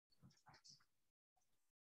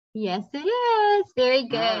Yes, it is. Very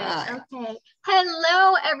good. All right. Okay.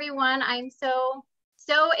 Hello, everyone. I'm so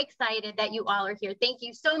excited that you all are here. Thank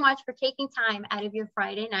you so much for taking time out of your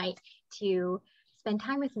Friday night to spend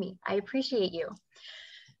time with me. I appreciate you.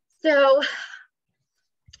 So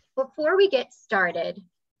before we get started,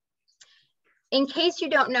 in case you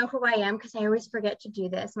don't know who I am, because I always forget to do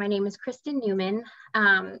this, my name is Kristen Newman.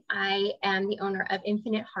 I am the owner of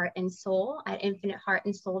Infinite Heart and Soul at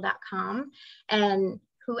infiniteheartandsoul.com. And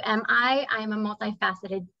who am I? I'm a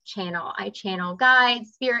multifaceted channel. I channel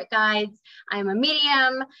guides, spirit guides. I'm a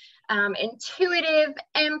medium, intuitive,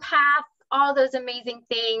 empath, all those amazing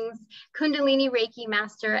things, Kundalini Reiki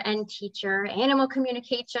master and teacher, animal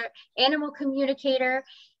communicator.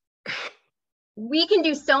 We can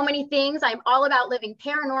do so many things. I'm all about living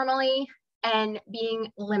paranormally and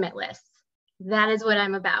being limitless. That is what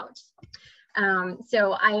I'm about.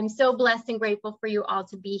 So I am so blessed and grateful for you all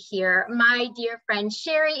to be here. My dear friend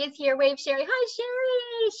Sherry is here. Wave, Sherry. Hi,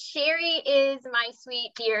 Sherry. Sherry is my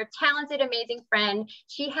sweet, dear, talented, amazing friend.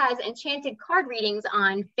 She has enchanted card readings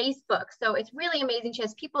on Facebook. So it's really amazing. She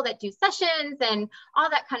has people that do sessions and all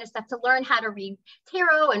that kind of stuff to learn how to read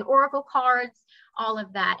tarot and oracle cards. All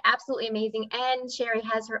of that. Absolutely amazing. And Sherry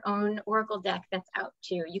has her own oracle deck that's out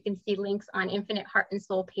too. You can see links on Infinite Heart and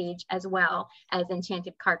Soul page as well as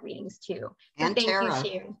enchanted card readings too. So And thank tarot. you,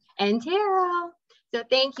 Sherry. And tarot. So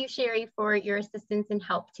thank you, Sherry, for your assistance and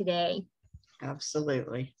help today.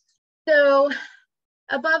 Absolutely. So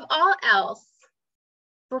above all else,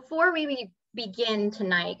 before we begin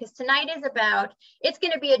tonight, because tonight is about, it's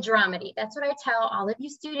going to be a dramedy. That's what I tell all of you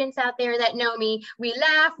students out there that know me. We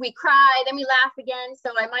laugh, we cry, then we laugh again.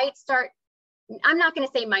 So I might start, I'm not going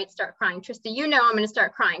to say might start crying. Trista, you know I'm going to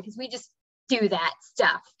start crying because we just do that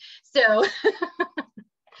stuff. So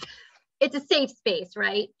it's a safe space,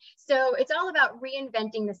 right? So it's all about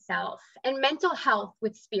reinventing the self and mental health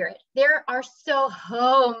with spirit. There are so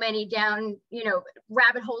many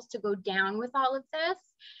rabbit holes to go down with all of this.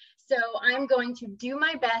 So I'm going to do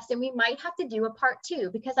my best, and we might have to do a part 2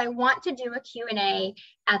 because I want to do a Q&A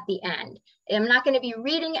at the end. I'm not going to be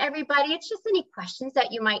reading everybody. It's just any questions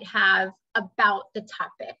that you might have about the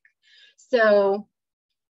topic. So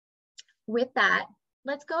with that,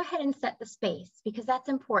 let's go ahead and set the space because that's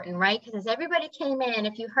important, right? Because as everybody came in,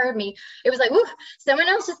 if you heard me, it was like, whoo, someone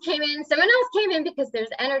else just came in, someone else came in, because there's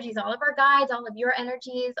energies, all of our guides, all of your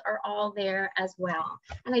energies are all there as well.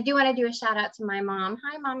 And I do want to do a shout out to my mom.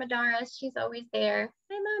 Hi, Mama Doris. She's always there.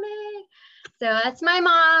 Hi, Mommy. So that's my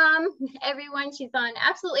mom. Everyone, she's on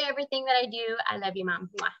absolutely everything that I do. I love you, Mom.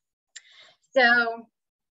 Mwah. So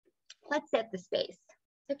let's set the space.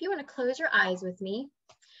 So if you want to close your eyes with me,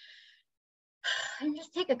 and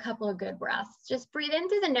just take a couple of good breaths. Just breathe in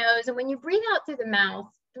through the nose. And when you breathe out through the mouth,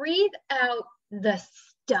 breathe out the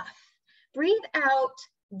stuff. Breathe out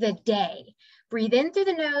the day. Breathe in through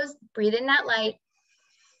the nose. Breathe in that light.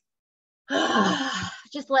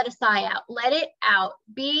 Just let a sigh out. Let it out.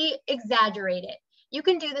 Be exaggerated. You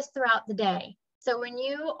can do this throughout the day. So when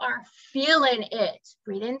you are feeling it,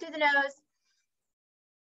 breathe in through the nose.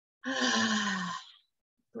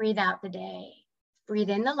 Breathe out the day.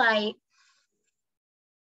 Breathe in the light.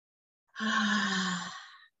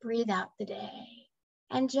 Breathe out the day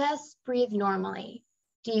and just breathe normally.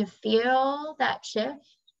 Do you feel that shift,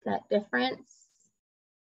 that difference?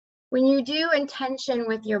 When you do intention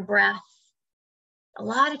with your breath, a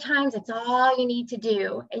lot of times it's all you need to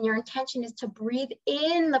do. And your intention is to breathe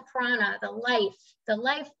in the prana, the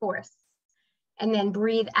life force, and then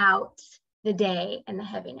breathe out the day and the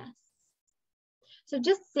heaviness. So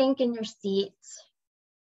just sink in your seat.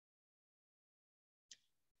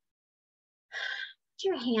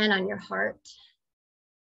 Your hand on your heart.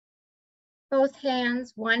 Both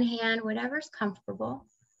hands, one hand, whatever's comfortable.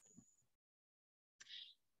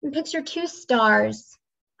 And picture 2 stars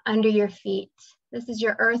under your feet. This is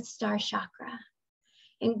your Earth Star chakra.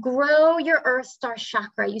 And grow your Earth Star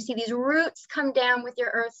chakra. You see these roots come down with your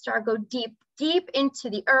Earth Star, go deep, deep into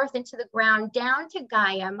the earth, into the ground, down to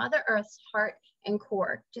Gaia, Mother Earth's heart and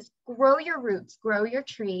core. Just grow your roots, grow your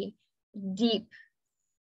tree deep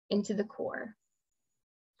into the core.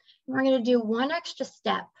 We're going to do one extra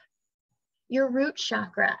step. Your root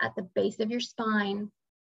chakra at the base of your spine,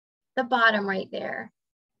 the bottom right there.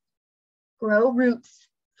 Grow roots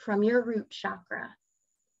from your root chakra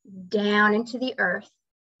down into the earth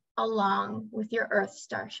along with your Earth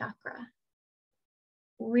Star chakra.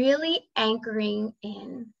 Really anchoring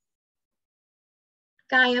in.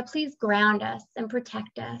 Gaia, please ground us and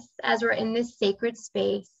protect us as we're in this sacred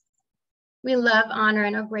space. We love, honor,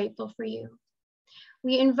 and are grateful for you.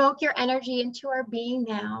 We invoke your energy into our being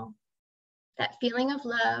now, that feeling of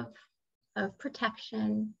love, of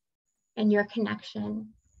protection, and your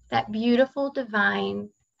connection, that beautiful, divine,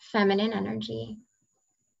 feminine energy.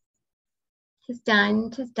 'Tis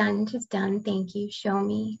done, 'tis done, 'tis done. Thank you. Show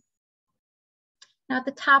me. Now at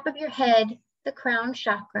the top of your head, the crown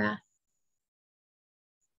chakra.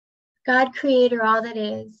 God, creator, all that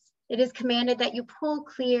is, it is commanded that you pull,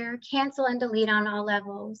 clear, cancel, and delete on all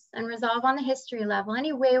levels, and resolve on the history level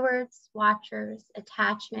any waywards, watchers,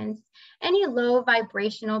 attachments, any low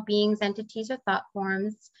vibrational beings, entities, or thought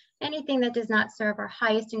forms, anything that does not serve our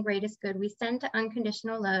highest and greatest good, we send to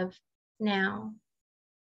unconditional love now.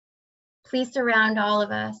 Please surround all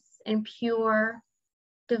of us in pure,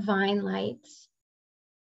 divine light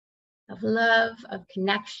of love, of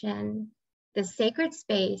connection, the sacred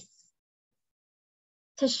space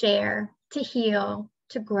to share, to heal,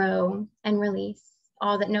 to grow, and release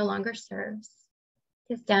all that no longer serves.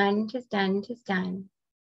 'Tis done, 'tis done, 'tis done.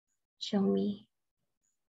 Show me.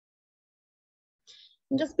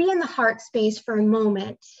 And just be in the heart space for a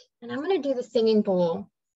moment. And I'm going to do the singing bowl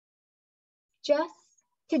just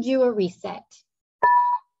to do a reset.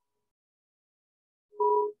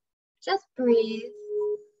 Just breathe.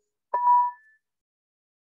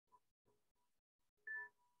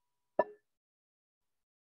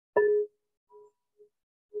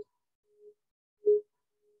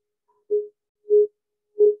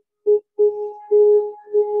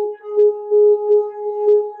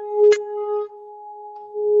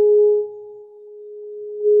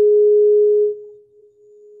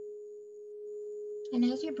 And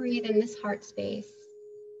as you breathe in this heart space,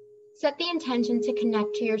 set the intention to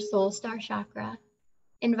connect to your soul star chakra,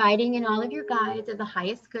 inviting in all of your guides of the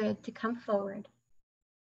highest good to come forward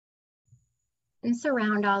and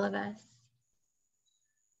surround all of us.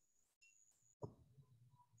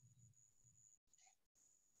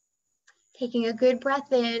 Taking a good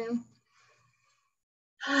breath in,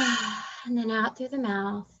 and then out through the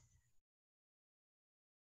mouth.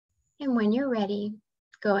 And when you're ready,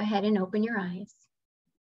 go ahead and open your eyes.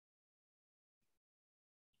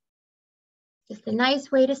 Just a nice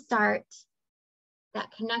way to start that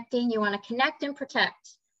connecting. You want to connect and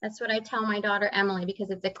protect. That's what I tell my daughter, Emily, because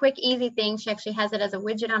it's a quick, easy thing. She actually has it as a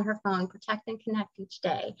widget on her phone, protect and connect each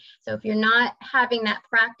day. So if you're not having that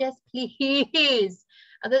practice, please,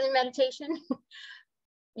 other than meditation,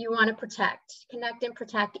 you want to protect, connect and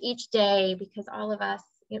protect each day, because all of us,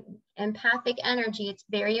 empathic energy, it's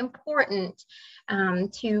very important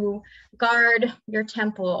to guard your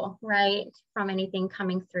temple, right, from anything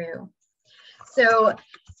coming through. So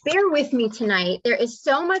bear with me tonight. There is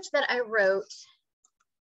so much that I wrote.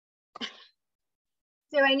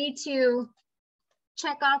 So I need to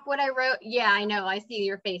check off what I wrote. Yeah, I know. I see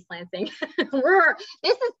your face, Lansing.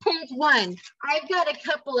 This is page 1. I've got a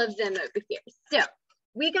couple of them over here. So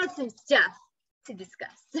we got some stuff to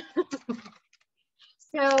discuss.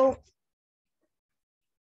 So,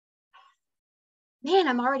 man,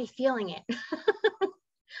 I'm already feeling it.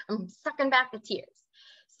 I'm sucking back the tears.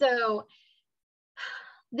 So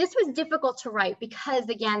this was difficult to write because,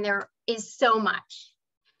 again, there is so much.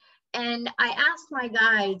 And I asked my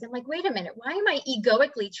guides, I'm like, wait a minute, why am I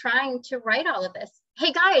egoically trying to write all of this?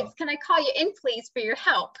 Hey, guides, can I call you in, please, for your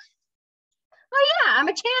help? Oh, yeah, I'm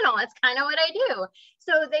a channel. That's kind of what I do.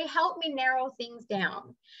 So they help me narrow things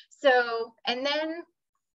down. So, and then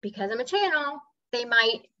because I'm a channel, they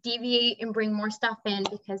might deviate and bring more stuff in,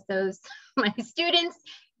 because those, my students,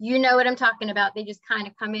 you know what I'm talking about. They just kind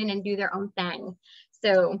of come in and do their own thing.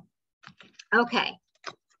 So, okay.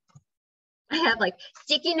 I have like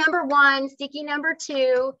sticky number 1, sticky number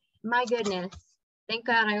 2. My goodness. Thank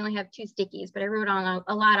God I only have 2 stickies, but I wrote on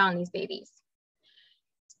a lot on these babies.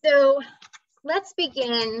 So let's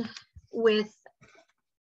begin with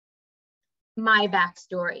my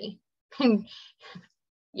backstory.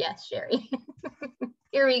 Yes, Sherry.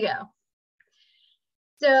 Here we go.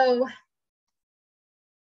 So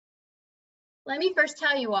let me first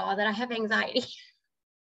tell you all that I have anxiety.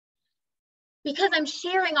 Because I'm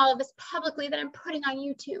sharing all of this publicly that I'm putting on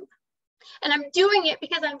YouTube. And I'm doing it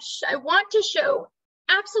because I want to show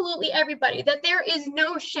absolutely everybody that there is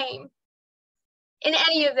no shame in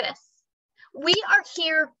any of this. We are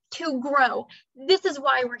here to grow. This is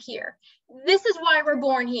why we're here. This is why we're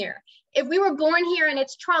born here. If we were born here and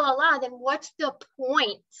it's tra-la-la, then what's the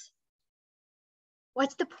point?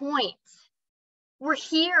 What's the point? We're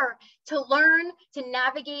here to learn, to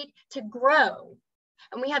navigate, to grow.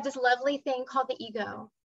 And we have this lovely thing called the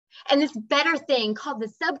ego, and this better thing called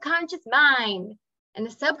the subconscious mind. And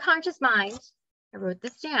the subconscious mind, I wrote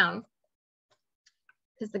this down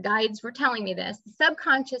because the guides were telling me this. The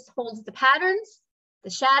subconscious holds the patterns, the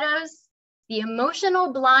shadows, the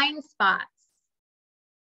emotional blind spots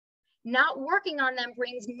Not working on them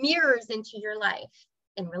brings mirrors into your life,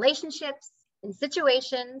 in relationships, in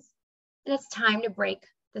situations, and it's time to break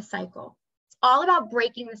the cycle. It's all about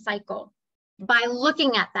breaking the cycle by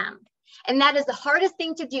looking at them. And that is the hardest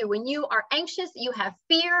thing to do. When you are anxious, you have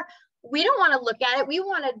fear, we don't want to look at it. We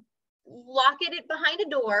want to lock it behind a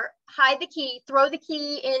door, hide the key, throw the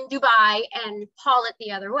key in Dubai, and haul it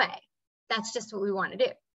the other way. That's just what we want to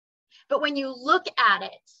do. But when you look at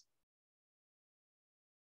it,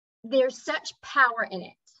 there's such power in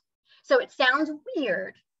it. So it sounds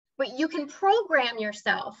weird, but you can program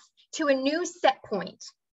yourself to a new set point.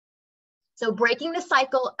 So breaking the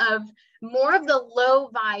cycle of more of the low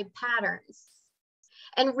vibe patterns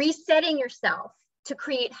and resetting yourself to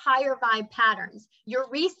create higher vibe patterns. You're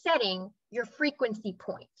resetting your frequency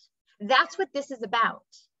point. That's what this is about,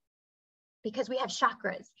 because we have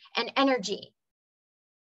chakras and energy.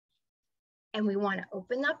 And we want to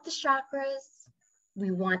open up the chakras.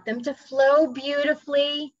 We want them to flow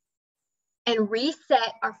beautifully and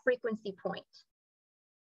reset our frequency point.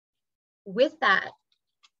 With that,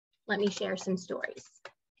 let me share some stories.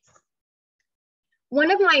 One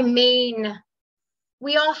of my main,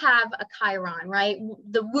 we all have a Chiron, right?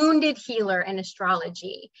 The wounded healer in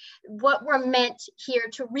astrology, what we're meant here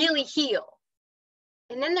to really heal.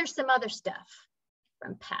 And then there's some other stuff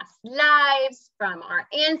from past lives, from our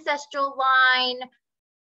ancestral line,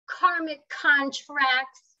 karmic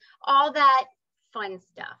contracts, all that fun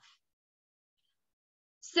stuff.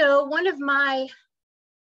 So one of my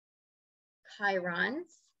Chirons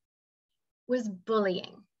was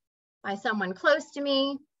bullying by someone close to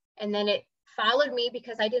me, and then it followed me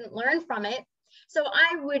because I didn't learn from it. So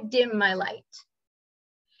I would dim my light,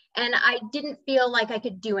 and I didn't feel like I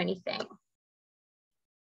could do anything.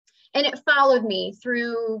 And it followed me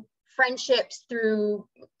through friendships, through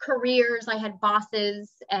careers. I had bosses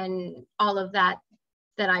and all of that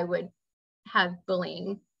I would have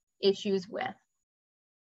bullying issues with.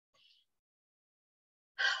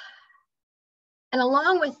 And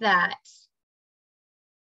along with that,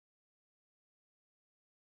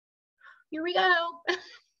 here we go.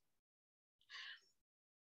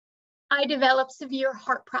 I developed severe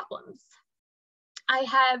heart problems. I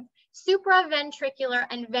have supraventricular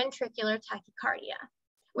and ventricular tachycardia,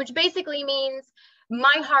 which basically means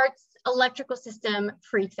my heart's electrical system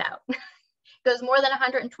freaks out. Goes more than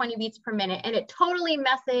 120 beats per minute, and it totally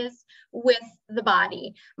messes with the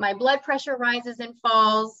body. My blood pressure rises and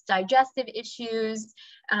falls, digestive issues,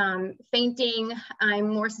 fainting. I'm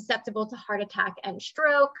more susceptible to heart attack and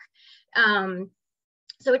stroke.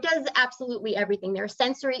 So it does absolutely everything. There are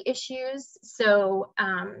sensory issues. So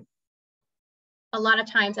a lot of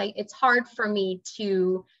times it's hard for me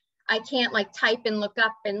to, I can't like type and look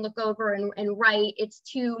up and look over and write. It's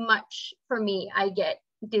too much for me. I get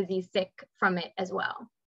dizzy, sick from it as well.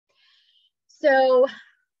 So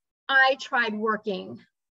I tried working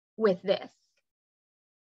with this.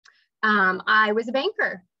 I was a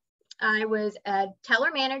banker. I was a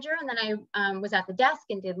teller manager, and then I was at the desk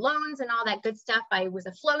and did loans and all that good stuff. I was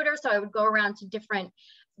a floater, so I would go around to different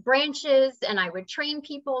branches and I would train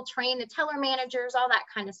people, train the teller managers, all that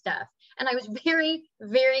kind of stuff. And I was very,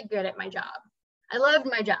 very good at my job. I loved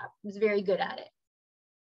my job. I was very good at it.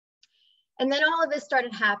 And then all of this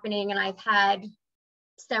started happening, and I've had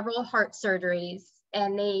several heart surgeries,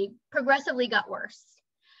 and they progressively got worse.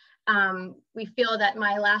 We feel that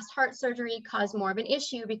my last heart surgery caused more of an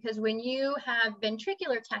issue because when you have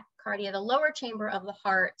ventricular tachycardia, the lower chamber of the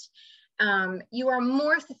heart, you are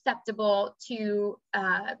more susceptible to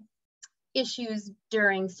issues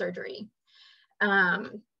during surgery.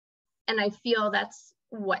 And I feel that's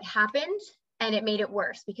what happened. And it made it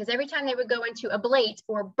worse because every time they would go into ablate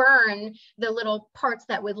or burn the little parts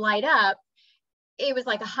that would light up, it was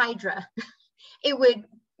like a hydra.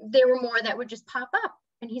 There were more that would just pop up.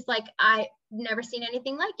 And he's like, I've never seen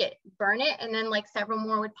anything like it. Burn it, and then like several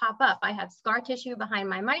more would pop up. I have scar tissue behind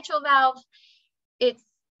my mitral valve. It's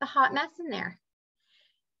a hot mess in there.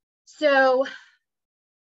 So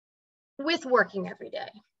with working every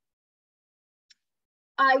day,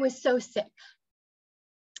 I was so sick.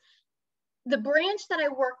 The branch that I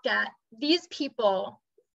worked at, these people,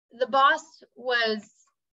 the boss was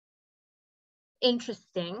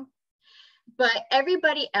interesting, but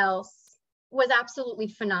everybody else was absolutely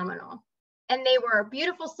phenomenal. And they were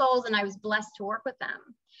beautiful souls, and I was blessed to work with them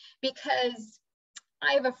because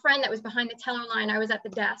I have a friend that was behind the teller line. I was at the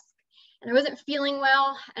desk and I wasn't feeling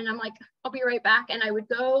well, and I'm like, I'll be right back. And I would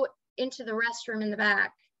go into the restroom in the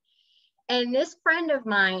back, and this friend of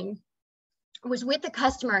mine was with the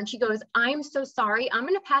customer, and she goes, I'm so sorry. I'm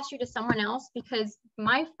going to pass you to someone else because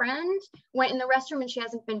my friend went in the restroom and she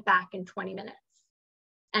hasn't been back in 20 minutes.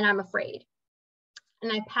 and I'm afraid.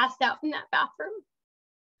 And I passed out in that bathroom.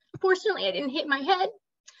 Fortunately, I didn't hit my head.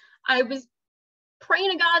 I was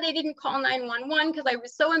praying to God they didn't call 911 because I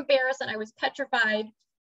was so embarrassed and I was petrified.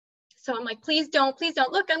 So I'm like, please don't,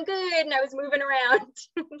 look, I'm good. And I was moving around.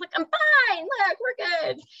 Like, I'm fine, look, we're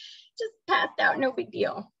good. Just passed out, no big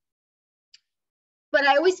deal. But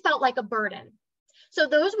I always felt like a burden. So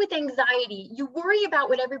those with anxiety, you worry about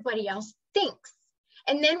what everybody else thinks.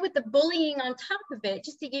 And then with the bullying on top of it,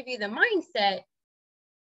 just to give you the mindset,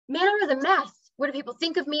 man, I'm the mess. What do people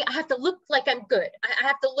think of me? I have to look like I'm good. I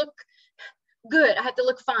have to look good. I have to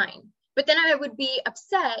look fine. But then I would be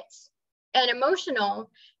upset and emotional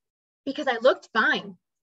because I looked fine.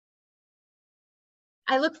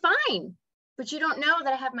 I look fine, but you don't know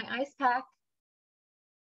that I have my ice pack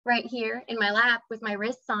right here in my lap with my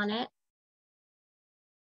wrists on it.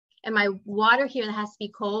 And my water here that has to be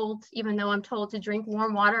cold, even though I'm told to drink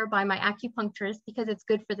warm water by my acupuncturist because it's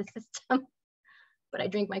good for the system. But I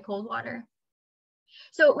drink my cold water.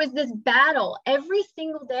 So it was this battle every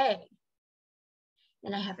single day.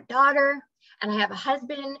 And I have a daughter and I have a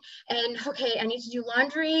husband and okay, I need to do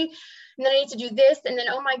laundry and then I need to do this. And then,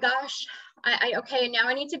 oh my gosh, okay, now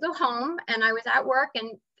I need to go home. And I was at work.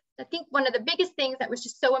 And I think one of the biggest things that was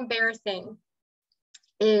just so embarrassing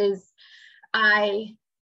is I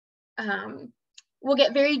will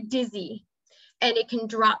get very dizzy and it can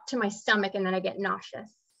drop to my stomach and then I get nauseous.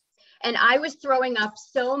 And I was throwing up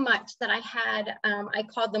so much that I had, I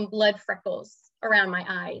called them blood freckles around my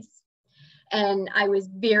eyes. And I was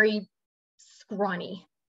very scrawny.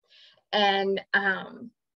 And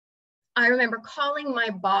I remember calling my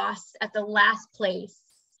boss at the last place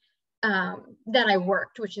that I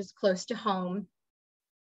worked, which is close to home.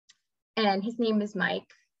 And his name is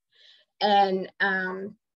Mike. And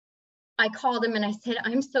I called him and I said,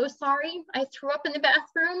 I'm so sorry. I threw up in the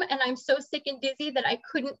bathroom and I'm so sick and dizzy that I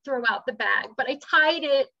couldn't throw out the bag, but I tied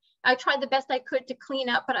it. I tried the best I could to clean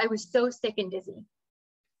up, but I was so sick and dizzy.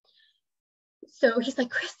 So he's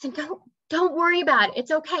like, Kristen, don't worry about it.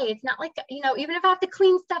 It's okay. It's not like, you know, even if I have to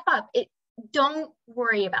clean stuff up, don't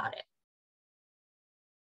worry about it.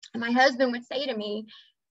 And my husband would say to me,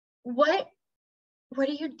 what are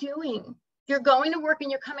you doing? You're going to work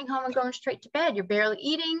and you're coming home and going straight to bed. You're barely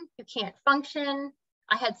eating. You can't function.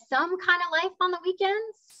 I had some kind of life on the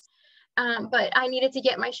weekends, but I needed to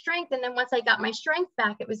get my strength. And then once I got my strength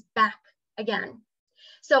back, it was back again.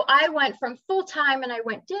 So I went from full time and I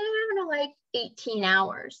went down to like 18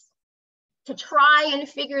 hours to try and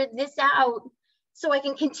figure this out so I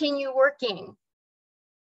can continue working.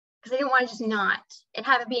 Because I didn't want to just not and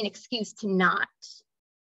have it be an excuse to not.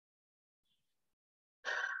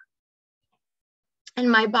 And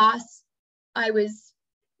my boss, I was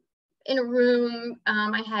in a room.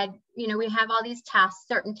 I had, you know, we have all these tasks,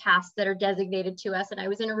 certain tasks that are designated to us. And I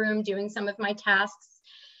was in a room doing some of my tasks.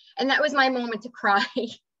 And that was my moment to cry,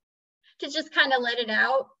 to just kind of let it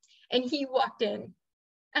out. And he walked in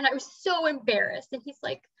and I was so embarrassed. And he's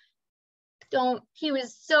like, he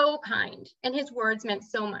was so kind and his words meant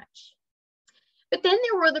so much. But then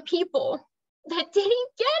there were the people that didn't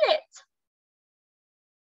get it.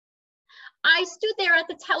 I stood there at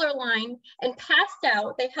the teller line and passed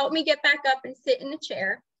out. They helped me get back up and sit in the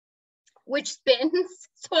chair, which spins.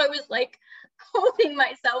 So I was like holding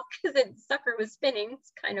myself because the sucker was spinning.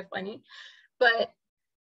 It's kind of funny.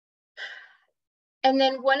 And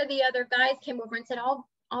then one of the other guys came over and said,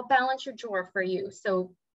 I'll balance your drawer for you.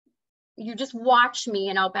 So you just watch me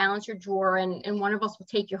and I'll balance your drawer and one of us will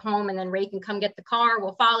take you home and then Ray can come get the car.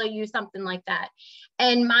 We'll follow you, something like that.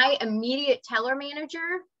 And my immediate teller manager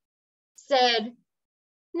said,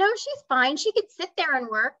 no, she's fine. She could sit there and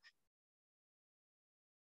work.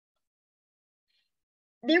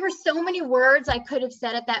 There were so many words I could have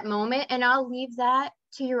said at that moment, and I'll leave that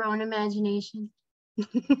to your own imagination.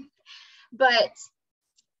 But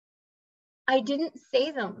I didn't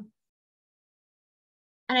say them.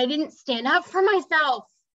 And I didn't stand up for myself.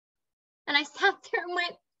 And I sat there and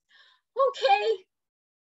went, okay.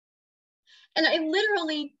 And I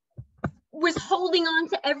literally was holding on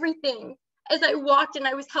to everything as I walked and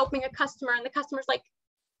I was helping a customer and the customer's like,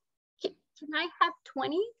 can I have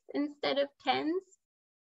 20s instead of 10s?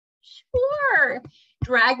 Sure.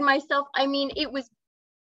 Dragged myself. I mean,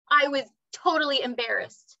 I was totally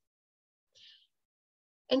embarrassed.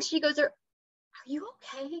 And she goes, are you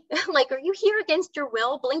okay? Like, are you here against your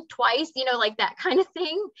will? Blink twice, you know, like that kind of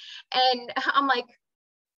thing. And I'm like,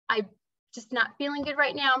 I'm just not feeling good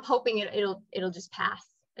right now. I'm hoping it'll just pass.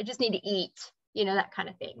 I just need to eat, you know, that kind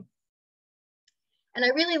of thing. And I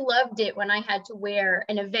really loved it when I had to wear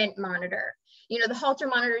an event monitor. you know, the Holter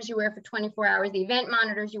monitors you wear for 24 hours, the event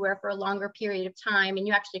monitors you wear for a longer period of time, and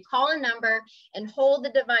you actually call a number and hold the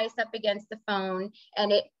device up against the phone,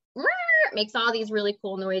 and it makes all these really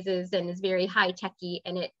cool noises and is very high techy,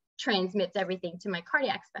 and it transmits everything to my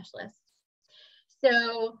cardiac specialist.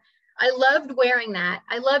 So I loved wearing that.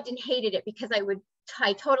 I loved and hated it because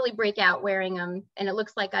I totally break out wearing them, and it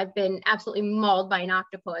looks like I've been absolutely mauled by an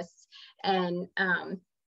octopus. And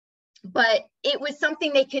but it was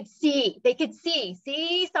something they could see. They could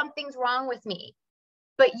see something's wrong with me.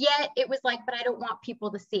 But yet it was like, but I don't want people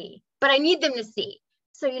to see. But I need them to see.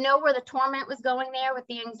 So you know where the torment was going there with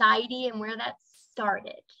the anxiety and where that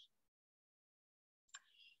started.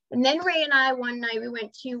 And then Ray and I, one night, we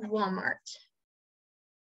went to Walmart.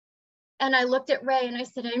 And I looked at Ray and I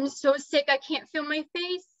said, I'm so sick. I can't feel my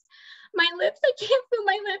face, my lips. I can't feel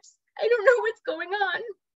my lips. I don't know what's going on.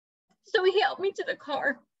 So he helped me to the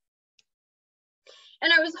car.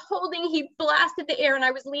 And I was he blasted the air, and I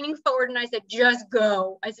was leaning forward and I said, just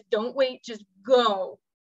go. I said, don't wait, just go.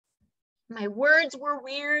 My words were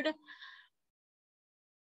weird.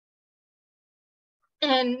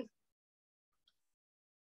 And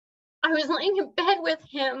I was laying in bed with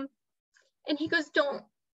him, and he goes, don't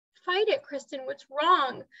fight it, Kristen, what's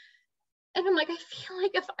wrong? And I'm like, I feel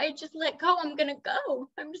like if I just let go, I'm gonna go.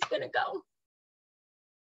 I'm just gonna go.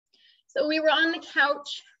 So we were on the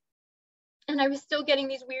couch, and I was still getting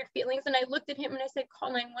these weird feelings, and I looked at him and I said,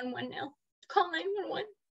 call 911 now. Call 911.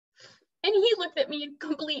 And he looked at me in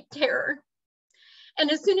complete terror.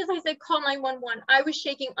 And as soon as I said, call 911, I was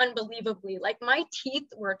shaking unbelievably. Like my teeth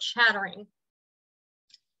were chattering.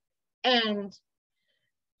 And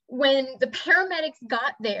when the paramedics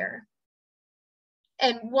got there,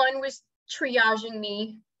 and one was triaging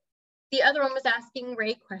me, the other one was asking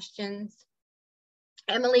Ray questions.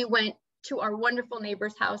 Emily went to our wonderful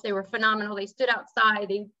neighbor's house. They were phenomenal. They stood outside.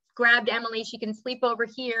 They grabbed Emily. She can sleep over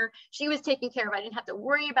here. She was taken care of. I didn't have to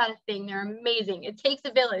worry about a thing. They're amazing. It takes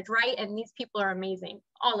a village, right? And these people are amazing.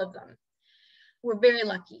 All of them. We're very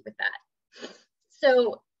lucky with that.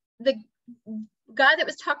 So the guy that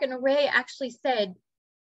was talking to Ray actually said,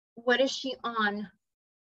 what is she on?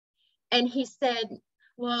 And he said,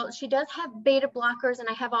 well, she does have beta blockers, and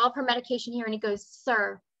I have all of her medication here. And he goes,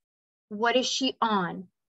 sir, what is she on?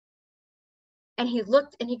 And he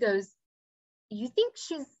looked and he goes, you think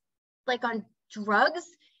she's like on drugs?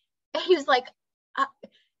 And he was like,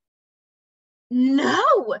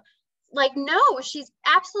 no, like, no, she's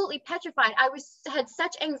absolutely petrified. I had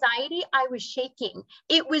such anxiety. I was shaking.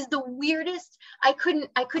 It was the weirdest. I couldn't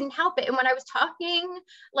help it. And when I was talking,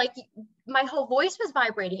 like my whole voice was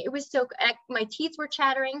vibrating. It was so, my teeth were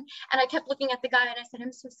chattering, and I kept looking at the guy and I said,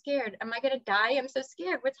 I'm so scared. Am I going to die? I'm so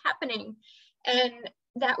scared. What's happening? And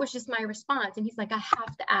that was just my response. And he's like, I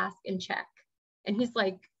have to ask and check. And he's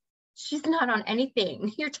like, she's not on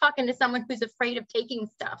anything. You're talking to someone who's afraid of taking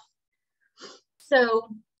stuff. So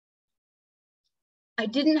I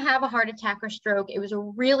didn't have a heart attack or stroke. It was a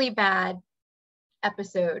really bad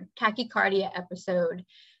episode, tachycardia episode.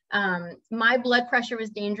 My blood pressure was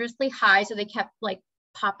dangerously high, so they kept like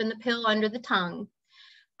popping the pill under the tongue.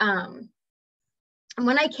 And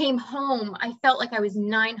when I came home, I felt like I was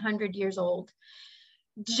 900 years old.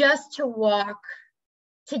 Just to walk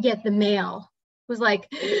to get the mail was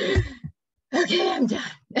like, okay, I'm done.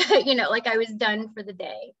 You know, like I was done for the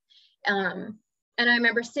day. And I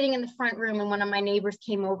remember sitting in the front room, and one of my neighbors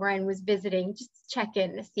came over and was visiting, just to check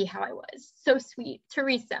in to see how I was. So sweet.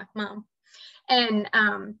 Teresa, mom. And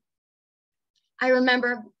I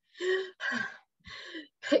remember,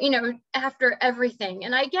 you know, after everything,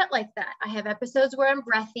 and I get like that. I have episodes where I'm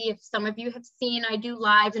breathy. If some of you have seen, I do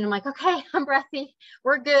lives, and I'm like, okay, I'm breathy.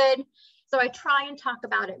 We're good. So I try and talk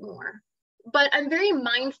about it more. But I'm very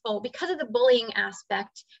mindful because of the bullying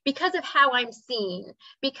aspect, because of how I'm seen,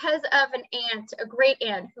 because of an aunt, a great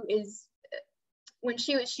aunt who is, when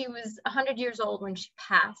she was 100 years old when she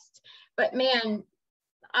passed. But man,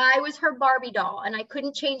 I was her Barbie doll, and I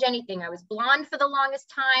couldn't change anything. I was blonde for the longest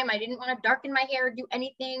time. I didn't want to darken my hair or do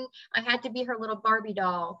anything. I had to be her little Barbie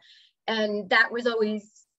doll. And that was always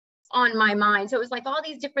on my mind. So it was like all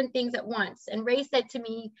these different things at once. And Ray said to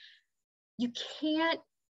me, you can't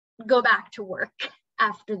go back to work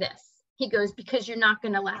after this. He goes, because you're not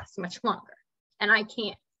going to last much longer, and I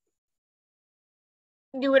can't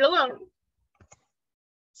do it alone.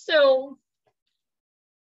 So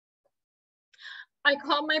I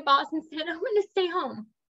called my boss and said, I'm going to stay home.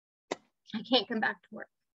 I can't come back to work.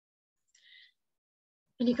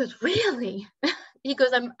 And he goes, really? He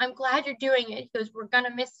goes, I'm glad you're doing it. He goes, we're going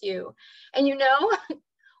to miss you. And you know,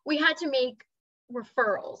 we had to make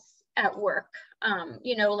referrals at work.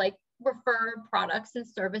 You know, like refer products and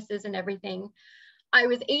services and everything. I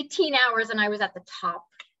was 18 hours and I was at the top.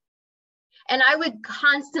 And I would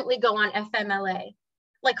constantly go on FMLA,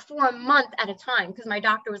 like for a month at a time, because my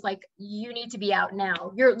doctor was like, you need to be out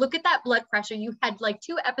now. Look at that blood pressure. You had like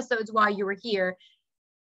 2 episodes while you were here.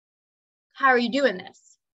 How are you doing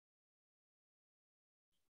this?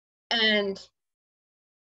 And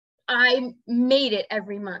I made it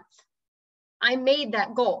every month. I made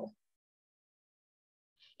that goal.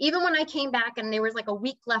 Even when I came back and there was like a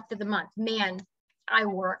week left of the month, man, I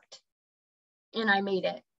worked and I made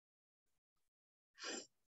it.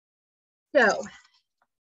 So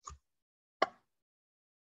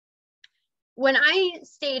when I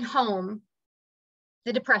stayed home,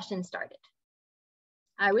 the depression started.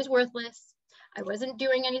 I was worthless. I wasn't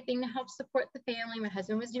doing anything to help support the family. My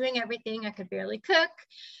husband was doing everything. I could barely cook.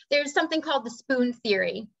 There's something called the spoon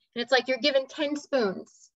theory. And it's like you're given 10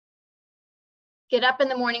 spoons. Get up in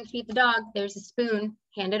the morning, feed the dog. There's a spoon.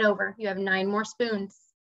 Hand it over. You have 9 more spoons.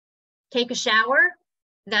 Take a shower.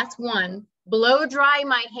 That's 1. Blow dry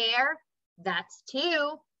my hair. That's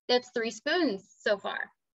 2. That's 3 spoons so far.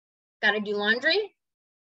 Got to do laundry.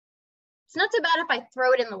 It's not so bad if I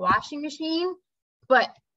throw it in the washing machine, but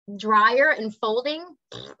dryer and folding,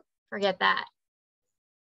 forget that.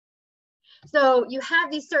 So you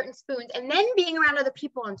have these certain spoons, and then being around other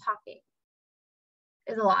people and talking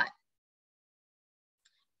is a lot.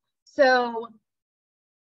 So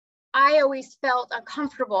I always felt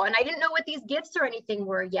uncomfortable, and I didn't know what these gifts or anything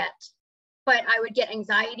were yet, but I would get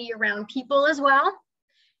anxiety around people as well,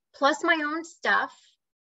 plus my own stuff.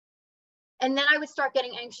 And then I would start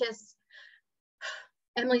getting anxious.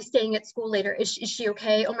 Emily's staying at school later. Is she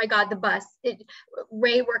okay? Oh my God, the bus.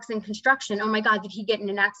 Ray works in construction. Oh my God, did he get in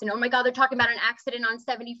an accident? Oh my God, they're talking about an accident on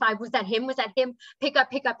 75. Was that him? Was that him? Pick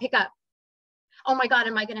up, pick up, pick up. Oh my God,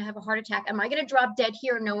 am I going to have a heart attack? Am I going to drop dead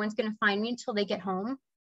here and no one's going to find me until they get home?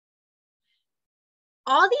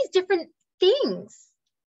 All these different things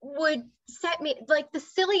would set me, like the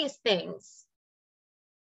silliest things.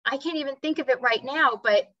 I can't even think of it right now,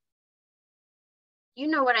 but you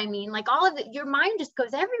know what I mean? Like all of it, your mind just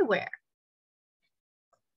goes everywhere.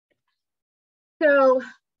 So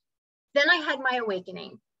then I had my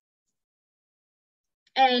awakening.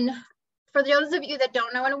 And for those of you that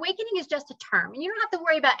don't know, an awakening is just a term, and you don't have to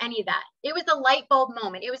worry about any of that. It was a light bulb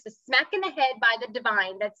moment. It was a smack in the head by the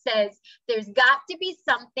divine that says, there's got to be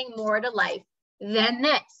something more to life than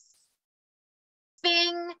this.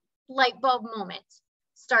 Bing, light bulb moment.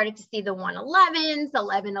 Started to see the 111s,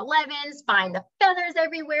 1111s, find the feathers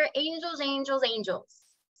everywhere. Angels, angels, angels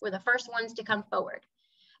were the first ones to come forward.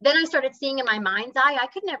 Then I started seeing in my mind's eye. I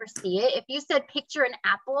could never see it. If you said picture an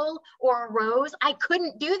apple or a rose, I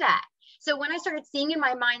couldn't do that. So when I started seeing in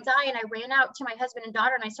my mind's eye and I ran out to my husband and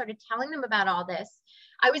daughter and I started telling them about all this,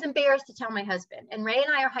 I was embarrassed to tell my husband. And Ray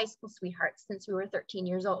and I are high school sweethearts since we were 13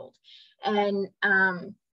 years old. And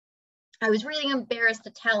I was really embarrassed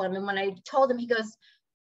to tell him. And when I told him, he goes,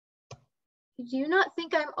 do you not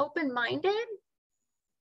think I'm open-minded?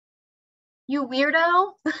 You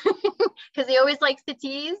weirdo? Because he always likes to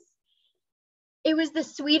tease. It was the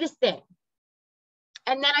sweetest thing.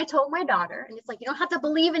 And then I told my daughter, and it's like, you don't have to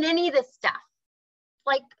believe in any of this stuff.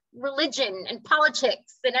 Like religion and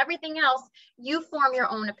politics and everything else, you form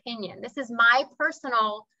your own opinion. This is my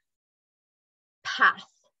personal path.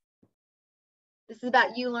 This is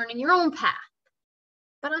about you learning your own path.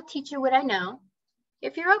 But I'll teach you what I know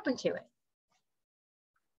if you're open to it.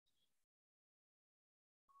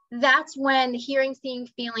 That's when the hearing, seeing,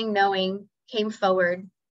 feeling, knowing came forward.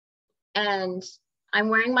 And I'm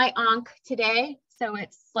wearing my Ankh today. So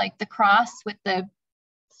it's like the cross with the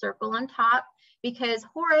circle on top, because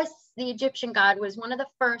Horus, the Egyptian god, was one of the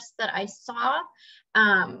first that I saw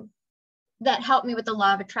that helped me with the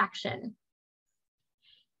law of attraction.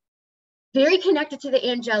 Very connected to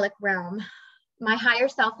the angelic realm. My higher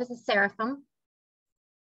self is a seraphim.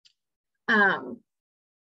 I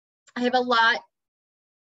have a lot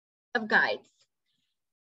of guides.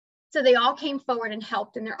 So they all came forward and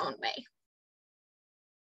helped in their own way.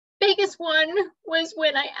 Biggest one was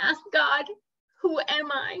when I asked God, who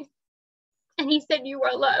am I? And he said, you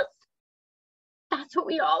are love. That's what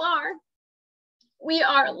we all are. We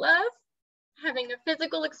are love, having a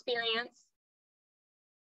physical experience.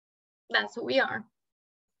 That's what we are.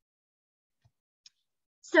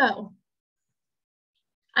 So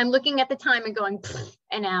I'm looking at the time and going,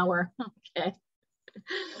 an hour. Okay.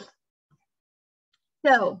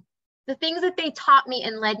 So the things that they taught me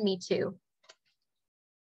and led me to.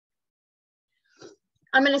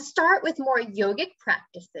 I'm going to start with more yogic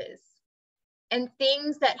practices. and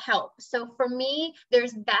things that help. So for me,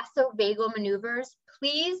 there's vasovagal maneuvers.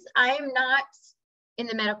 Please, I am not in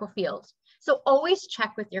the medical field, so always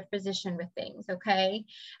check with your physician with things, okay?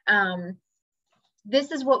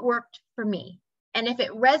 This is what worked for me. And if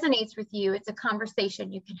it resonates with you, it's a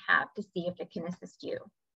conversation you can have to see if it can assist you.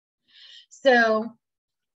 So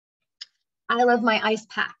I love my ice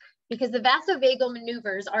pack because the vasovagal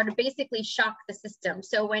maneuvers are to basically shock the system.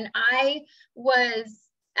 So when I was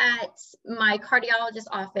at my cardiologist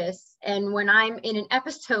office and when I'm in an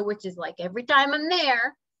episode, which is like every time I'm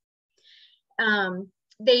there,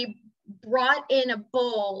 they brought in a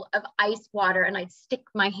bowl of ice water and I'd stick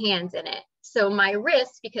my hands in it. So my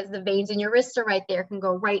wrist, because the veins in your wrists are right there, can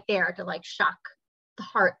go right there to like shock the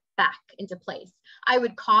heart back into place. I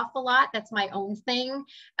would cough a lot. That's my own thing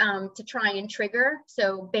to try and trigger.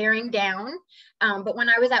 So bearing down. But when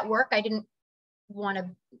I was at work, I didn't want to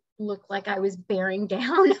look like I was bearing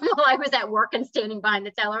down while I was at work and standing behind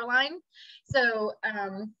the teller line. So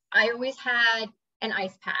I always had an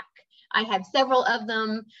ice pack. I have several of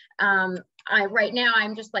them. Right now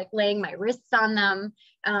I'm just like laying my wrists on them,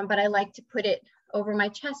 but I like to put it over my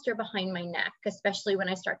chest or behind my neck, especially when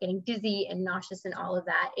I start getting dizzy and nauseous and all of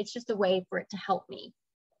that. It's just a way for it to help me.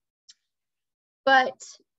 But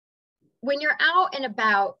when you're out and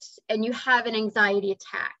about and you have an anxiety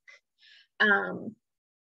attack,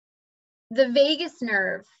 the vagus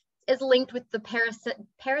nerve is linked with the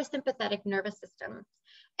parasympathetic nervous system.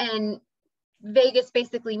 And vagus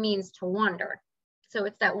basically means to wander. So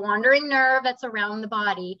it's that wandering nerve that's around the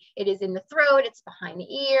body. It is in the throat, it's behind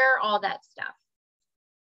the ear, all that stuff.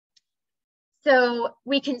 So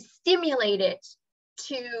we can stimulate it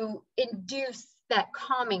to induce that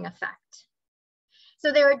calming effect.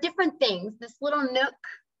 So there are different things. This little nook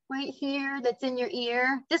right here that's in your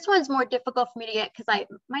ear. This one's more difficult for me to get because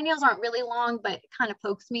my nails aren't really long, but it kind of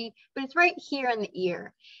pokes me. But it's right here in the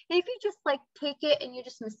ear. And if you just like take it and you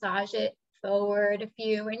just massage it forward a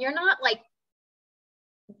few, and you're not like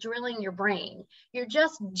drilling your brain, you're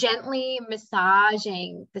just gently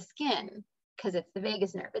massaging the skin because it's the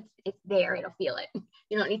vagus nerve. It's there, it'll feel it.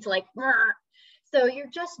 You don't need to like, so you're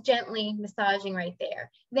just gently massaging right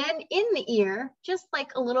there. Then in the ear, just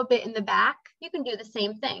like a little bit in the back, you can do the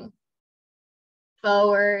same thing.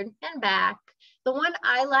 Forward and back. The one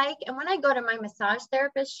I like, and when I go to my massage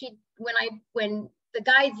therapist, when the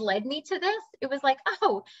guides led me to this, it was like,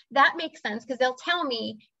 oh, that makes sense because they'll tell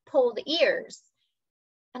me pull the ears.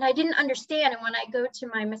 And I didn't understand. And when I go to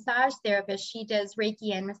my massage therapist, she does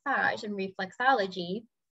Reiki and massage and reflexology.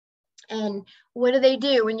 And what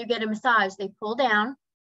do when you get a massage? They pull down,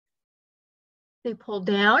 and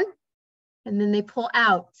then they pull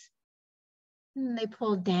out. And they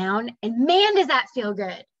pull down, and man, does that feel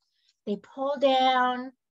good. They pull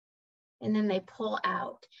down, and then they pull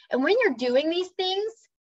out. And when you're doing these things,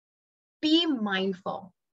 be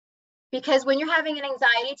mindful. Because when you're having an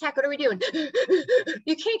anxiety attack, what are we doing?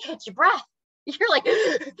 You can't catch your breath. You're like,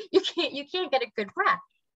 you can't get a good breath.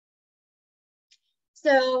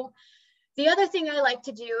 So the other thing I like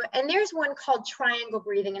to do, and there's one called triangle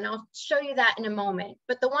breathing, and I'll show you that in a moment.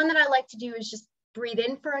 But the one that I like to do is just breathe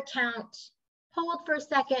in for a count, hold for a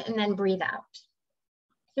second, and then breathe out.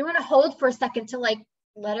 You want to hold for a second to like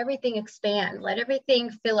let everything expand, let everything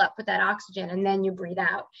fill up with that oxygen, and then you breathe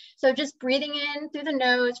out. So just breathing in through the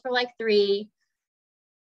nose for like 3,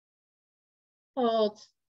 hold,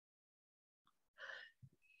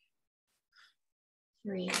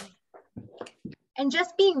 3, and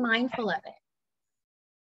just being mindful of it.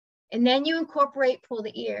 And then you incorporate, pull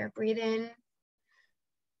the ear, breathe in,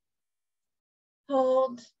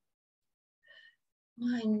 hold,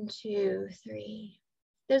 1, 2, 3.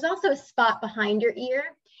 There's also a spot behind your ear,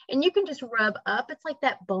 and you can just rub up. It's like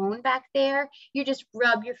that bone back there. You just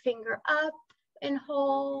rub your finger up and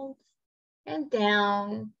hold, and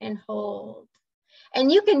down and hold. And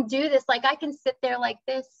you can do this, like I can sit there like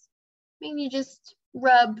this. I mean, you just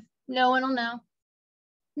rub, no one will know.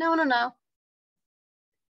 No one will know.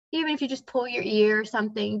 Even if you just pull your ear or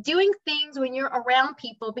something, doing things when you're around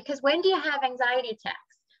people, because when do you have anxiety attacks?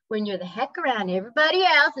 When you're the heck around everybody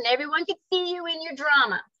else and everyone can see you in your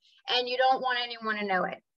drama and you don't want anyone to know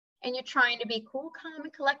it. And you're trying to be cool, calm,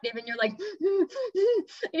 and collective, and you're like,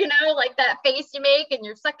 you know, like that face you make and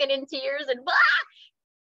you're sucking in tears and blah.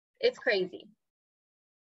 It's crazy.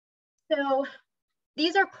 So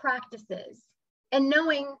these are practices, and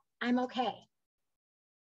knowing I'm okay.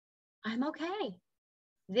 I'm okay.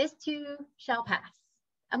 This too shall pass.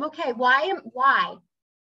 I'm okay. What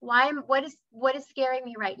is scaring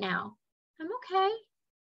me right now? I'm okay.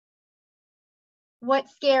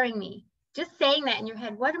 What's scaring me? Just saying that in your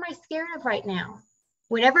head. What am I scared of right now?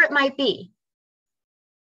 Whatever it might be.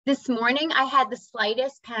 This morning, I had the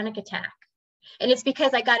slightest panic attack. And it's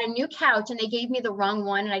because I got a new couch and they gave me the wrong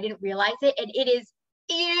one and I didn't realize it. And it is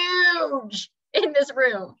huge in this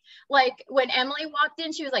room. Like when Emily walked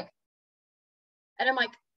in, she was like, and I'm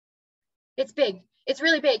like, it's big. It's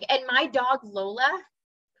really big. And my dog, Lola,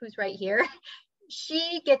 who's right here,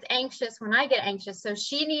 she gets anxious when I get anxious. So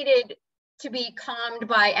she needed to be calmed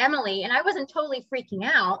by Emily. And I wasn't totally freaking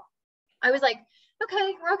out. I was like,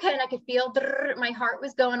 okay, we're okay. And I could feel my heart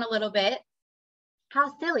was going a little bit.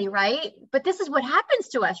 How silly, right? But this is what happens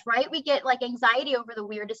to us, right? We get like anxiety over the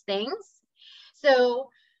weirdest things. So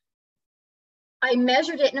I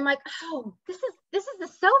measured it and I'm like, oh, this is the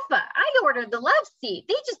sofa. I ordered the love seat.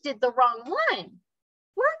 They just did the wrong one.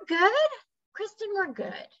 We're good. Kristen, we're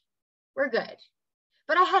good. We're good.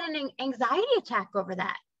 But I had an anxiety attack over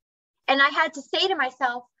that. And I had to say to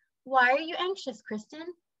myself, why are you anxious, Kristen?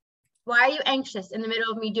 Why are you anxious in the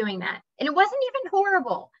middle of me doing that? And it wasn't even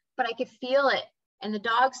horrible, but I could feel it. And the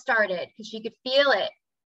dog started because she could feel it.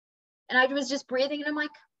 And I was just breathing and I'm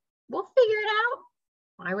like, we'll figure it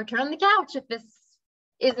out. I return the couch if this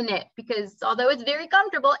isn't it, because although it's very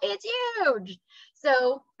comfortable, it's huge.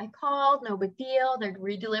 So I called, no big deal. They're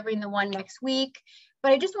redelivering the one next week.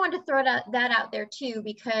 But I just wanted to throw that out there too,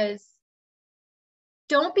 because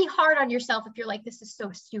don't be hard on yourself if you're like, this is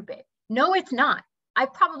so stupid. No, it's not. I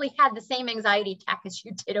probably had the same anxiety attack as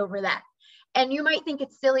you did over that. And you might think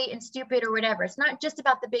it's silly and stupid or whatever. It's not just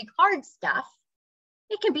about the big hard stuff.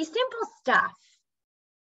 It can be simple stuff.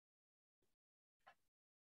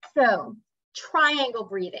 So triangle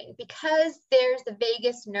breathing, because there's the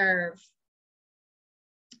vagus nerve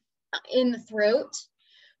in the throat,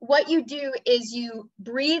 what you do is you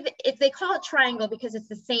breathe, if they call it triangle because it's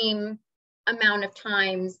the same amount of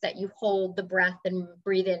times that you hold the breath and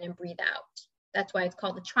breathe in and breathe out. That's why it's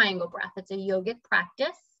called the triangle breath. It's a yogic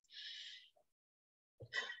practice.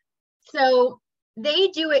 So they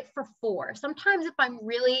do it for 4. Sometimes if I'm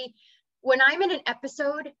really, when I'm in an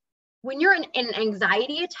episode, when you're in an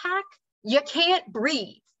anxiety attack, you can't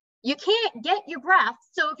breathe. You can't get your breath.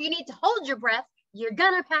 So if you need to hold your breath, you're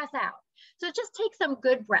gonna pass out. So just take some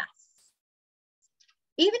good breaths.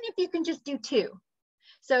 Even if you can just do 2.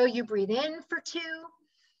 So you breathe in for 2,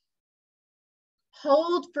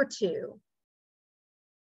 hold for 2,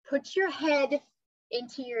 put your head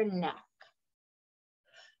into your neck,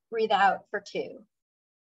 breathe out for 2,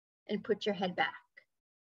 and put your head back.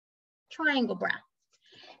 Triangle breath.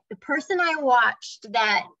 The person I watched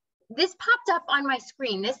that, this popped up on my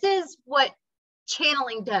screen. This is what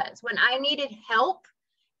channeling does. When I needed help,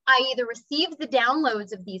 I either received the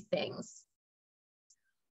downloads of these things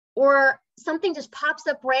or something just pops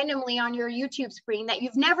up randomly on your YouTube screen that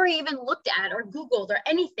you've never even looked at or Googled or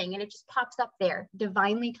anything, and it just pops up there,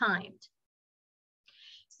 divinely timed.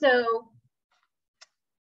 So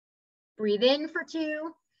breathe in for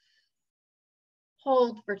 2,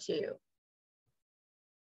 hold for 2,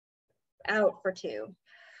 out for 2.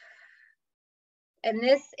 And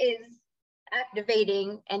this is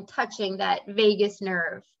activating and touching that vagus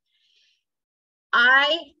nerve.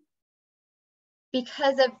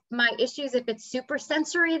 Because of my issues, if it's super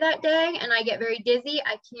sensory that day and I get very dizzy,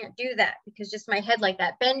 I can't do that because just my head like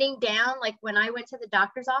that, bending down. Like when I went to the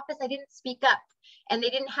doctor's office, I didn't speak up and they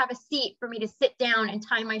didn't have a seat for me to sit down and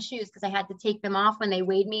tie my shoes because I had to take them off when they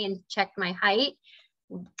weighed me and checked my height.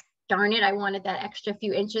 Darn it, I wanted that extra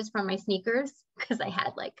few inches from my sneakers because I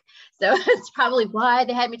had so it's probably why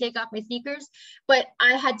they had me take off my sneakers, but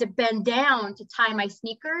I had to bend down to tie my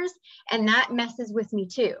sneakers and that messes with me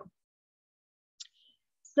too.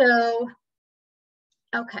 So,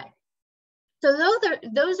 okay. So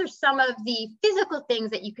those are some of the physical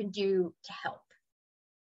things that you can do to help.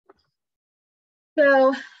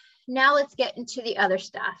 So now let's get into the other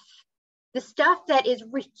stuff. The stuff that is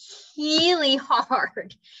really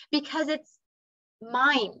hard because it's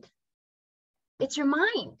mind. It's your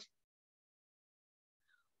mind.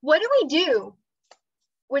 What do we do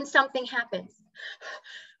when something happens?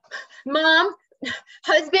 Mom,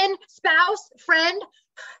 husband, spouse, friend,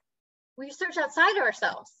 we search outside of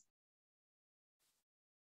ourselves.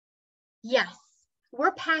 Yes,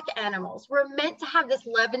 we're pack animals. We're meant to have this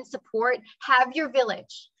love and support. Have your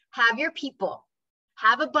village, have your people,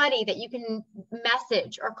 have a buddy that you can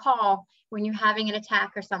message or call when you're having an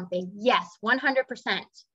attack or something. Yes, 100%.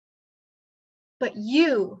 But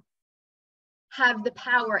you have the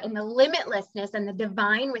power and the limitlessness and the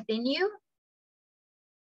divine within you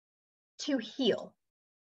to heal.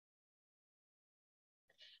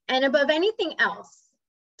 And above anything else,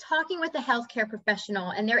 talking with a healthcare professional,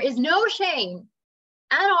 and there is no shame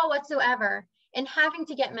at all whatsoever in having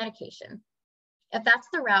to get medication. If that's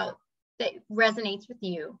the route that resonates with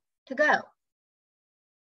you to go.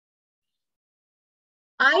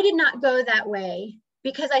 I did not go that way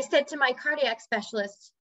because I said to my cardiac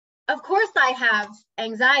specialist, of course I have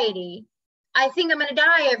anxiety. I think I'm going to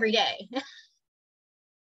die every day.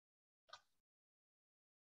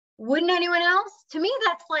 Wouldn't anyone else? To me,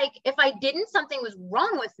 that's like, if I didn't, something was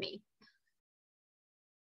wrong with me.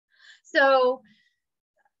 So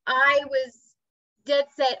I was dead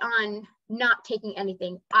set on not taking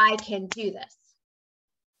anything. I can do this.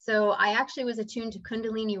 So I actually was attuned to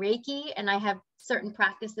Kundalini Reiki, and I have certain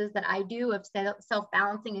practices that I do of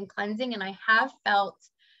self-balancing and cleansing. And I have felt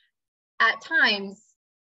at times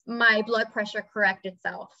my blood pressure correct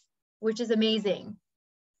itself, which is amazing.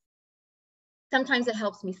 Sometimes it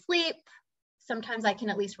helps me sleep. Sometimes I can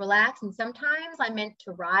at least relax. And sometimes I'm meant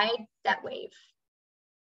to ride that wave.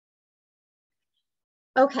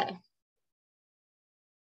 Okay.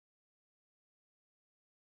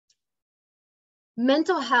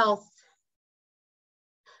 Mental health.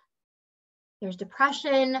 There's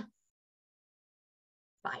depression,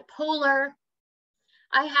 bipolar.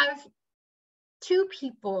 I have two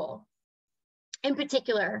people in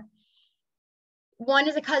particular. One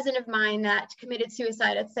is a cousin of mine that committed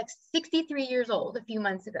suicide at 63 years old a few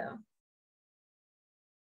months ago.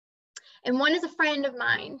 And one is a friend of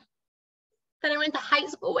mine that I went to high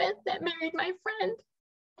school with that married my friend.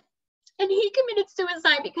 And he committed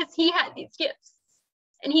suicide because he had these gifts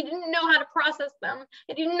and he didn't know how to process them.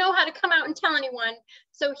 He didn't know how to come out and tell anyone.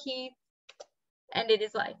 So he ended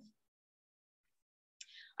his life.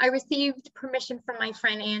 I received permission from my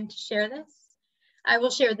friend Anne to share this. I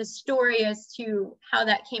will share the story as to how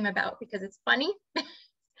that came about because it's funny.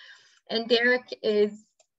 And Derek is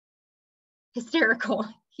hysterical.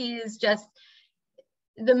 He is just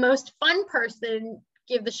the most fun person,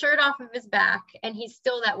 give the shirt off of his back, and he's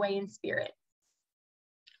still that way in spirit.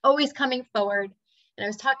 Always coming forward. And I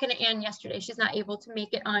was talking to Anne yesterday. She's not able to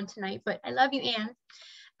make it on tonight, but I love you, Anne.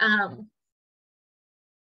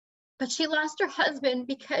 But she lost her husband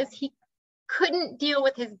because he couldn't deal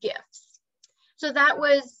with his gifts. So that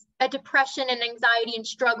was a depression and anxiety and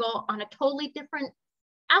struggle on a totally different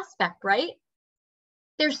aspect, right?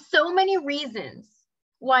 There's so many reasons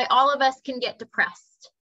why all of us can get depressed.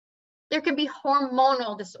 There can be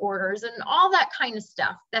hormonal disorders and all that kind of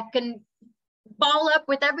stuff that can ball up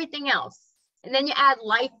with everything else. And then you add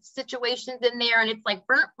life situations in there and it's like,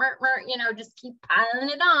 burnt, you know, just keep piling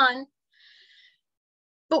it on.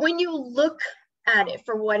 But when you look at it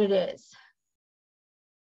for what it is,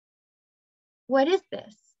 what is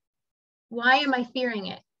this? Why am I fearing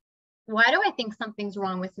it? Why do I think something's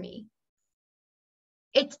wrong with me?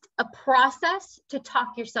 It's a process to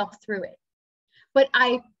talk yourself through it. But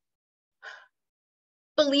I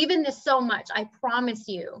believe in this so much. I promise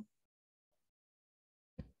you,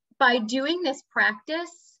 by doing this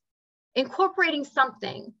practice, incorporating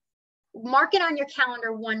something, mark it on your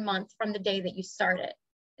calendar 1 month from the day that you start it.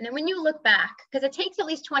 And then when you look back, because it takes at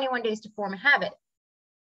least 21 days to form a habit.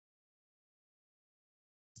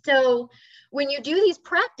 So when you do these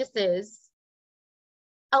practices,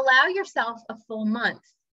 allow yourself a full month.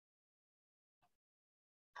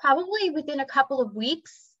 Probably within a couple of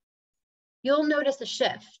weeks, you'll notice a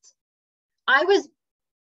shift.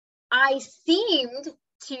 I seemed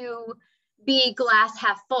to be glass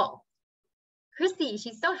half full. Chrissy,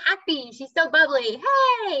 she's so happy. She's so bubbly.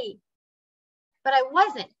 Hey! But I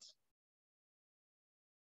wasn't.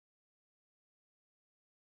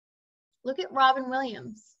 Look at Robin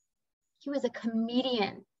Williams. He was a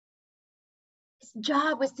comedian. His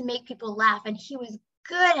job was to make people laugh, and he was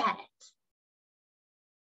good at it.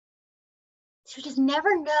 So you just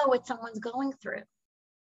never know what someone's going through.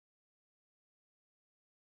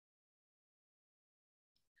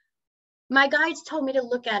 My guides told me to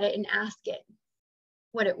look at it and ask it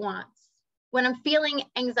what it wants. When I'm feeling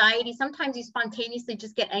anxiety, sometimes you spontaneously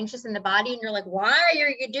just get anxious in the body and you're like, why are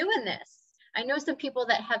you doing this? I know some people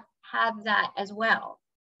that have that as well.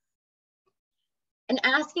 And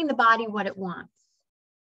asking the body what it wants.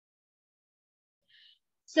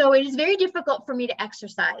 So it is very difficult for me to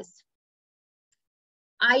exercise.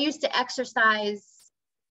 I used to exercise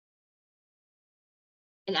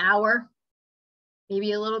an hour,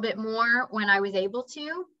 maybe a little bit more when I was able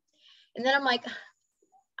to. And then I'm like,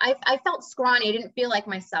 I felt scrawny. I didn't feel like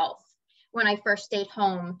myself when I first stayed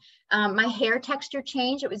home. My hair texture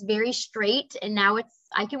changed. It was very straight, and now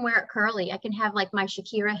I can wear it curly. I can have like my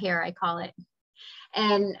Shakira hair, I call it.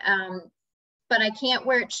 And, but I can't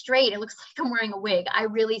wear it straight. It looks like I'm wearing a wig. I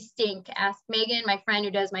really stink. Ask Megan, my friend who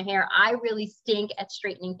does my hair. I really stink at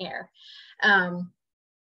straightening hair. I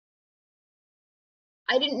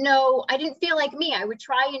I didn't feel like me. I would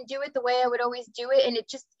try and do it the way I would always do it. And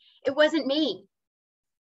it wasn't me.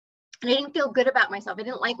 And I didn't feel good about myself. I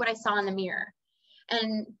didn't like what I saw in the mirror.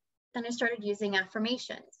 And then I started using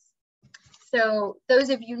affirmations. So those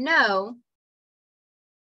of you know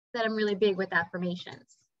that I'm really big with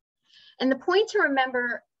affirmations. And the point to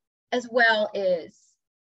remember as well is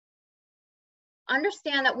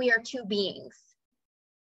understand that we are two beings.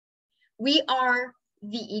 We are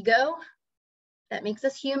the ego that makes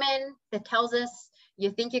us human, that tells us,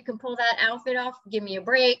 you think you can pull that outfit off, give me a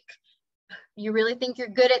break. You really think you're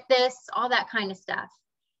good at this, all that kind of stuff.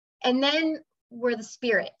 And then we're the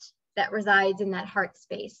spirit that resides in that heart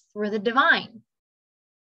space. We're the divine.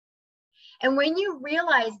 And when you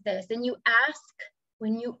realize this and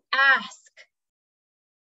when you ask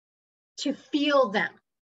to feel them,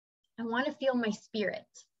 I want to feel my spirit.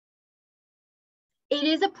 It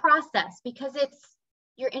is a process because it's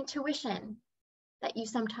your intuition that you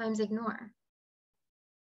sometimes ignore,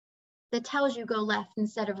 that tells you go left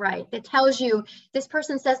instead of right, that tells you this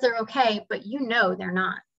person says they're okay, but you know they're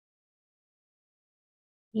not.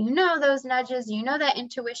 You know those nudges, you know that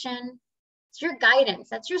intuition. It's your guidance,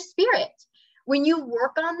 that's your spirit. When you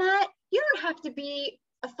work on that, you don't have to be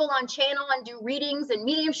a full-on channel and do readings and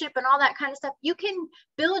mediumship and all that kind of stuff. You can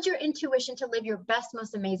build your intuition to live your best,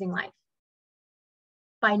 most amazing life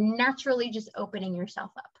by naturally just opening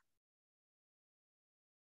yourself up.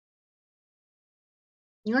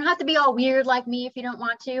 You don't have to be all weird like me if you don't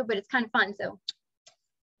want to, but it's kind of fun. So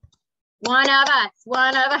one of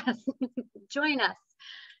us, join us.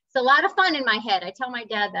 It's a lot of fun in my head. I tell my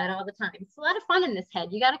dad that all the time. It's a lot of fun in this head.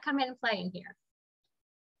 You got to come in and play in here.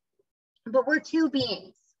 But we're two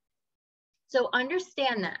beings. So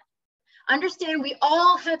understand that. Understand we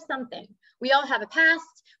all have something. We all have a past.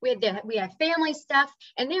 We have family stuff.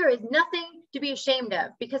 And there is nothing to be ashamed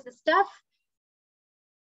of, because the stuff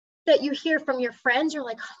that you hear from your friends, you're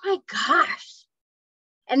like, oh my gosh.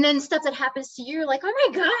 And then stuff that happens to you, you're like, oh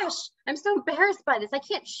my gosh, I'm so embarrassed by this. I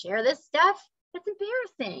can't share this stuff. That's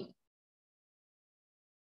embarrassing.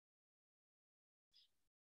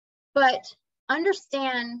 But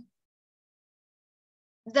understand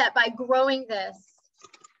that by growing this,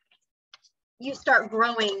 you start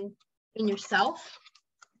growing in yourself.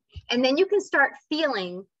 And then you can start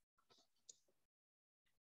feeling,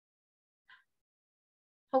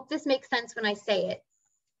 hope this makes sense when I say it.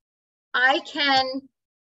 I can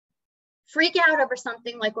freak out over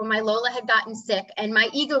something like when my Lola had gotten sick and my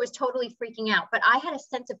ego was totally freaking out, but I had a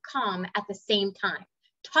sense of calm at the same time.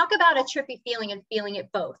 Talk about a trippy feeling and feeling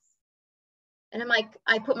it both. And I'm like,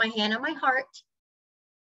 I put my hand on my heart,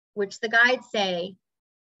 which the guides say,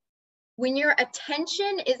 when your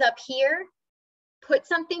attention is up here, put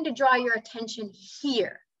something to draw your attention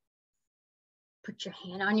here. Put your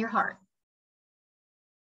hand on your heart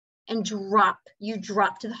and you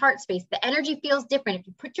drop to the heart space. The energy feels different. If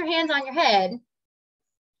you put your hands on your head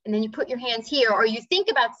and then you put your hands here, or you think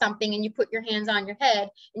about something and you put your hands on your head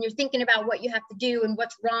and you're thinking about what you have to do and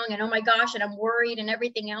what's wrong and oh my gosh, and I'm worried and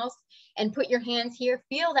everything else, and put your hands here,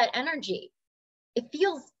 feel that energy. It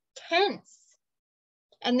feels tense.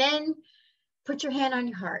 And then put your hand on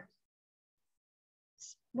your heart.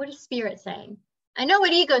 What is spirit saying? I know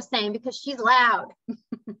what ego's saying because she's loud.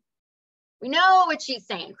 We know what she's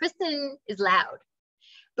saying. Kristen is loud.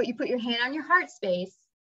 But you put your hand on your heart space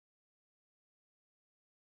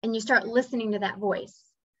and you start listening to that voice.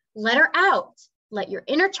 Let her out. Let your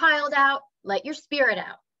inner child out. Let your spirit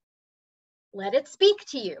out. Let it speak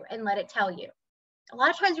to you and let it tell you. A lot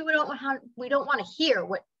of times we don't want to hear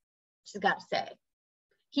what she's got to say.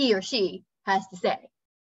 He or she has to say.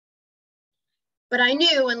 But I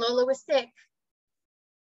knew when Lola was sick,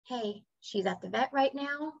 hey, she's at the vet right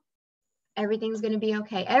now. Everything's going to be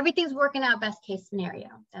okay. Everything's working out best case scenario.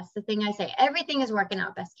 That's the thing I say. Everything is working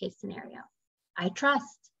out best case scenario. I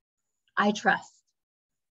trust. I trust.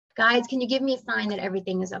 Guides, can you give me a sign that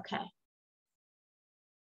everything is okay?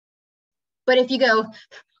 But if you go,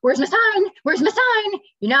 where's my sign? Where's my sign?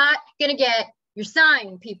 You're not going to get your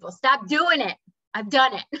sign, people. Stop doing it. I've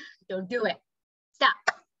done it. Don't do it. Stop.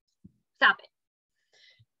 Stop it.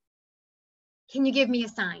 Can you give me a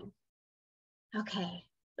sign? Okay,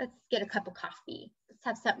 let's get a cup of coffee. Let's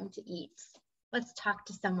have something to eat. Let's talk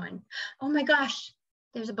to someone. Oh my gosh,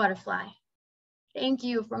 there's a butterfly. Thank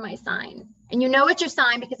you for my sign. And you know it's your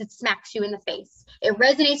sign because it smacks you in the face. It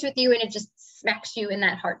resonates with you and it just smacks you in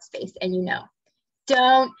that heart space, and you know.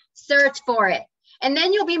 Don't search for it. And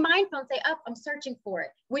then you'll be mindful and say, oh, I'm searching for it,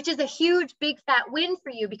 which is a huge, big, fat win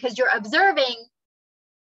for you because you're observing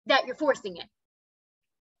that you're forcing it.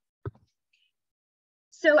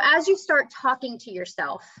 So as you start talking to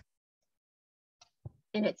yourself,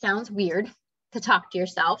 and it sounds weird to talk to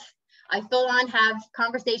yourself. I full on have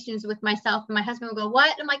conversations with myself, and my husband will go,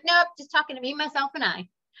 "What?" I'm like, "Nope, just talking to me, myself, and I.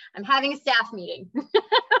 I'm having a staff meeting."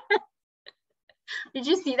 Did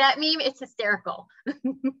you see that meme? It's hysterical.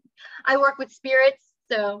 I work with spirits,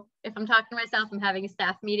 so if I'm talking to myself, I'm having a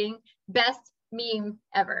staff meeting. Best meme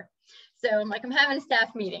ever. So I'm like, I'm having a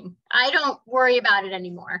staff meeting. I don't worry about it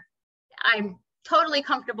anymore. I'm totally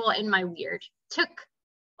comfortable in my weird. Took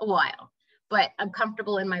a while, but I'm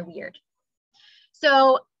comfortable in my weird.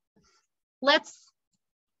 So I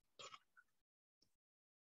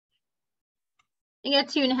got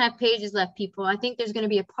 2.5 pages left, people. I think there's going to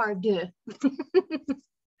be a part deux.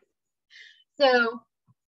 So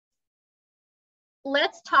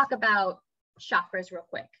let's talk about chakras real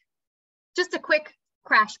quick. Just a quick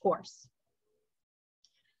crash course.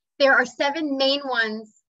 There are 7 main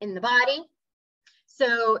ones in the body.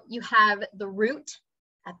 So you have the root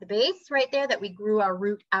at the base right there that we grew our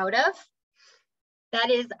root out of. That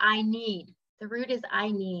is I need. The root is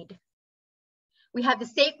I need. We have the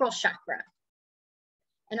sacral chakra.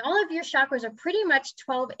 And all of your chakras are pretty much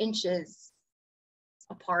 12 inches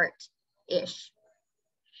apart-ish.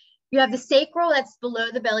 You have the sacral that's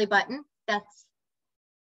below the belly button. That's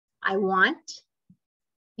I want.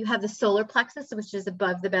 You have the solar plexus, which is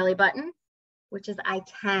above the belly button, which is I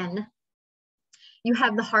can. You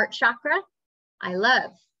have the heart chakra, I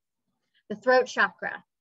love. The throat chakra,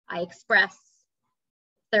 I express.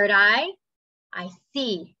 Third eye, I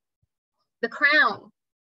see. The crown,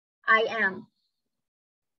 I am.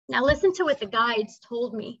 Now listen to what the guides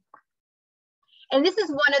told me. And this is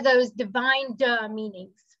one of those divine duh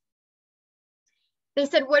meanings. They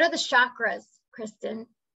said, what are the chakras, Kristen?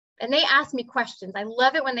 And they asked me questions. I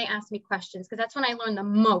love it when they ask me questions because that's when I learn the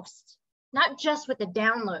most. Not just with the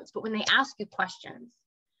downloads, but when they ask you questions.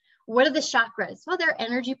 What are the chakras? Well, they're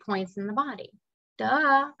energy points in the body.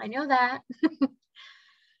 Duh, I know that.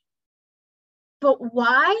 But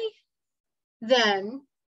why then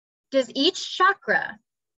does each chakra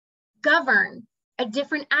govern a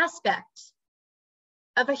different aspect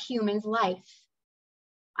of a human's life?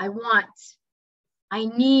 I want, I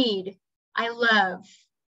need, I love,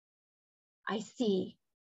 I see,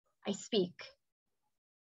 I speak.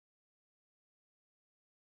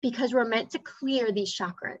 Because we're meant to clear these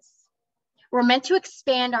chakras. We're meant to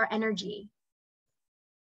expand our energy,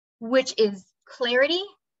 which is clarity,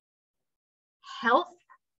 health.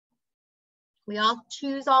 We all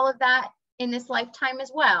choose all of that in this lifetime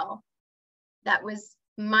as well. That was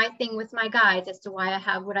my thing with my guides as to why I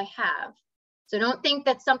have what I have. So don't think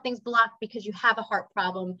that something's blocked because you have a heart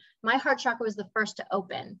problem. My heart chakra was the first to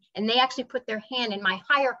open, and they actually put their hand in my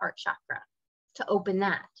higher heart chakra to open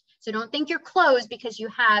that. So don't think you're closed because you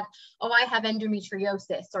have, oh, I have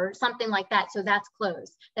endometriosis or something like that, so that's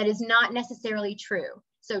closed. That is not necessarily true.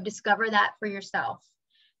 So discover that for yourself.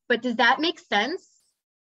 But does that make sense?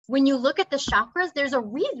 When you look at the chakras, there's a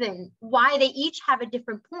reason why they each have a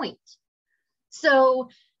different point. So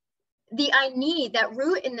the I need, that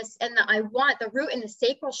root in this, and the I want, the root in the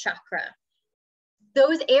sacral chakra,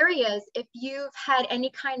 those areas, if you've had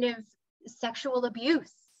any kind of sexual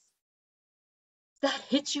abuse, that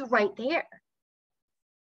hits you right there.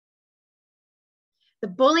 The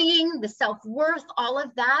bullying, the self-worth, all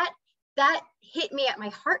of that, that hit me at my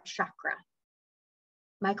heart chakra.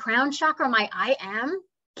 My crown chakra, my I am,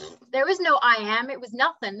 there was no I am, it was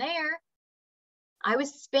nothing there. I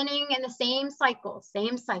was spinning in the same cycle.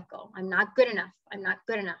 I'm not good enough. I'm not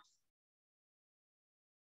good enough.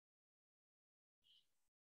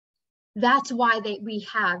 That's why we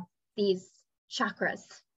have these chakras.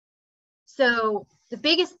 So the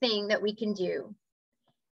biggest thing that we can do,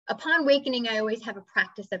 upon awakening, I always have a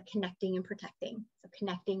practice of connecting and protecting. So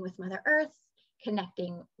connecting with Mother Earth,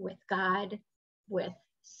 connecting with God, with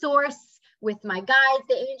Source, with my guides,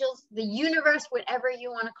 the angels, the universe, whatever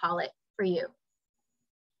you want to call it for you.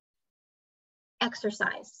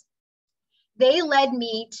 Exercise. They led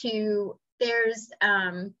me to, there's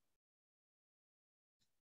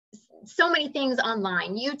so many things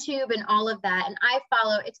online, YouTube and all of that. And I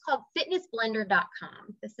follow, it's called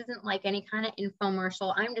fitnessblender.com. This isn't like any kind of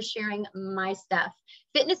infomercial. I'm just sharing my stuff.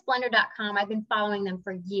 Fitnessblender.com, I've been following them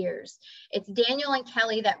for years. It's Daniel and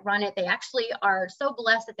Kelly that run it. They actually are so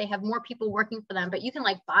blessed that they have more people working for them, but you can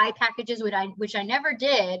like buy packages, which I never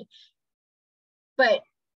did, but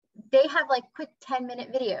they have like quick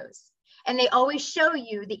 10-minute videos, and they always show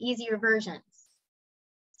you the easier versions.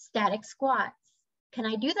 Static squats. Can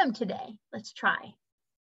I do them today? Let's try.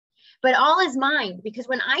 But all is mind, because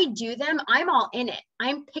when I do them, I'm all in it.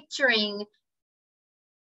 I'm picturing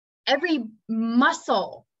every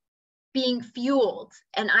muscle being fueled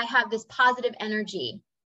and I have this positive energy.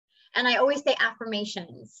 And I always say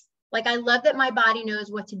affirmations. Like, I love that my body knows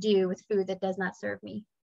what to do with food that does not serve me.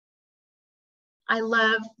 I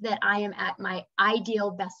love that I am at my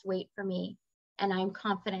ideal best weight for me, and I'm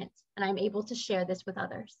confident and I'm able to share this with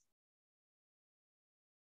others.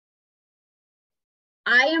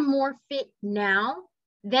 I am more fit now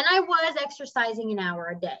than I was exercising an hour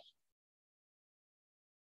a day.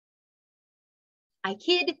 I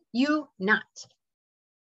kid you not.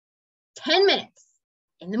 10 minutes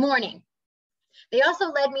in the morning. They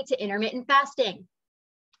also led me to intermittent fasting.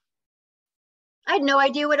 I had no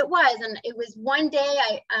idea what it was. And it was one day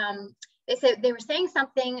they said they were saying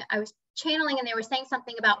something, I was channeling and they were saying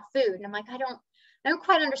something about food. And I'm like, I don't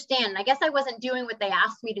quite understand. I guess I wasn't doing what they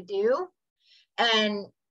asked me to do. And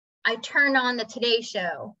I turned on the Today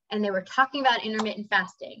Show and they were talking about intermittent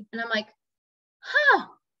fasting. And I'm like, huh,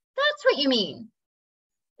 that's what you mean.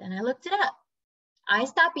 Then I looked it up. I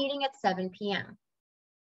stop eating at 7 p.m.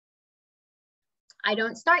 I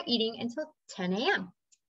don't start eating until 10 a.m.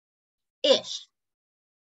 ish.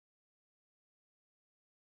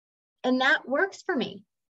 And that works for me.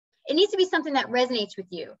 It needs to be something that resonates with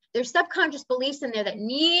you. There's subconscious beliefs in there that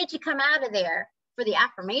need to come out of there for the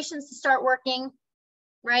affirmations to start working,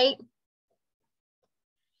 right?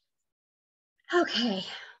 Okay,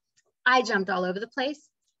 I jumped all over the place.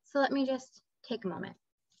 So let me just take a moment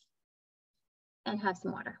and have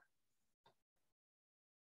some water.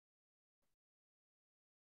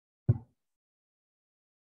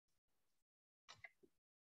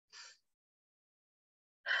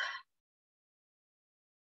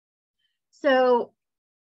 So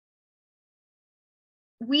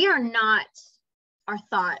we are not our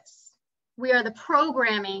thoughts. We are the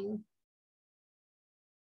programming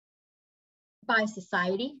by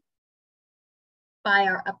society, by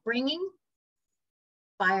our upbringing,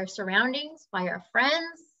 by our surroundings, by our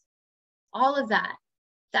friends, all of that.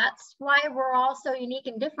 That's why we're all so unique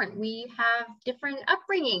and different. We have different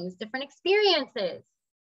upbringings, different experiences.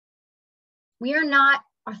 We are not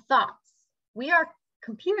our thoughts. We are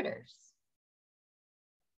computers.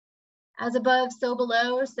 As above, so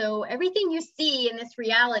below. So everything you see in this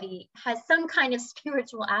reality has some kind of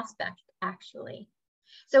spiritual aspect, actually.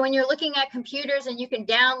 So when you're looking at computers and you can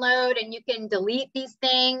download and you can delete these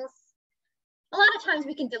things, a lot of times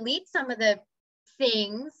we can delete some of the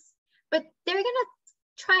things, but they're going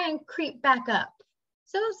to try and creep back up.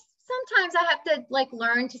 So sometimes I have to like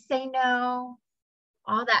learn to say no,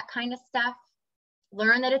 all that kind of stuff.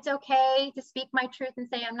 Learn that it's okay to speak my truth and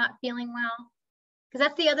say I'm not feeling well. Because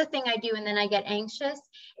that's the other thing I do, and then I get anxious,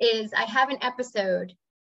 is I have an episode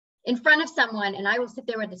in front of someone and I will sit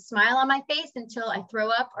there with a smile on my face until I throw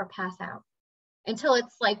up or pass out, until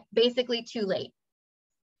it's like basically too late.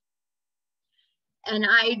 And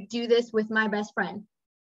I do this with my best friend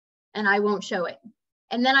and I won't show it.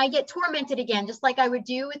 And then I get tormented again, just like I would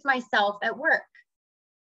do with myself at work.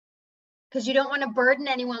 Because you don't want to burden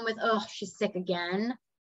anyone with, oh, she's sick again.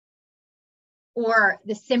 Or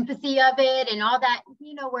the sympathy of it and all that,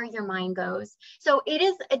 you know where your mind goes. So it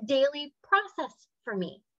is a daily process for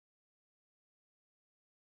me.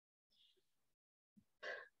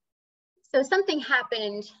 So something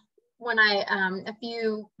happened when a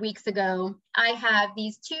few weeks ago, I have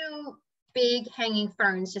these two big hanging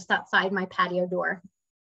ferns just outside my patio door.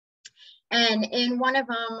 And in one of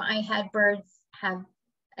them, I had birds have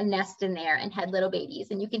a nest in there and had little babies,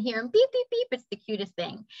 and you can hear them beep, beep, beep. It's the cutest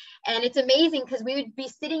thing. And it's amazing because we would be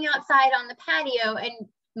sitting outside on the patio and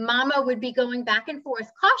mama would be going back and forth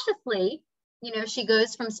cautiously. You know, she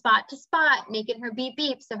goes from spot to spot, making her beep,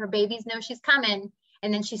 beep. So her babies know she's coming.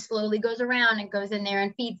 And then she slowly goes around and goes in there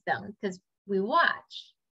and feeds them because we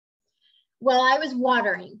watch. Well, I was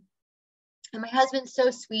watering, and my husband's so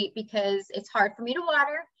sweet because it's hard for me to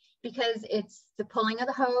water because it's the pulling of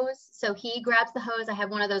the hose. So he grabs the hose. I have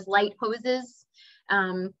one of those light hoses,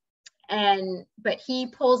 but he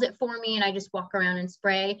pulls it for me and I just walk around and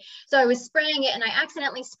spray. So I was spraying it and I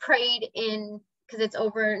accidentally sprayed in, because it's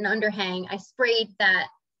over an underhang, I sprayed that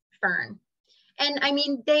fern. And I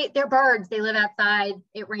mean, they're birds, they live outside,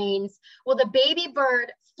 it rains. Well, the baby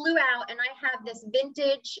bird flew out and I have this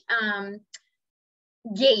vintage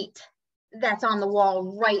gate that's on the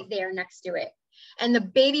wall right there next to it. And the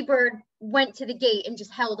baby bird went to the gate and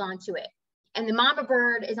just held onto it. And the mama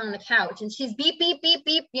bird is on the couch and she's beep, beep, beep,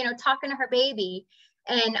 beep, you know, talking to her baby.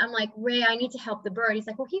 And I'm like, Ray, I need to help the bird. He's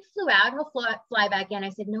like, well, he flew out, he'll fly back in. I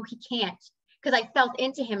said, no, he can't, because I felt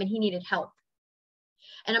into him and he needed help.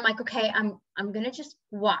 And I'm like, okay, I'm going to just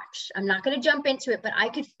watch. I'm not going to jump into it, but I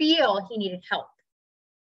could feel he needed help.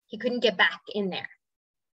 He couldn't get back in there.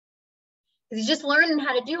 because he's just learning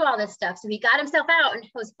how to do all this stuff. So he got himself out and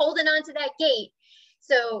was holding on to that gate.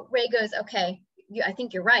 So Ray goes, okay, I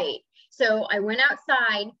think you're right. So I went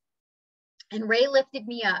outside and Ray lifted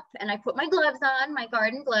me up and I put my gloves on, my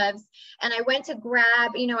garden gloves, and I went to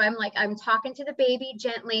grab, you know, I'm talking to the baby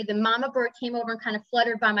gently. The mama bird came over and kind of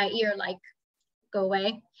fluttered by my ear, like, go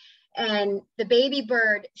away. And the baby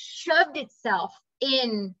bird shoved itself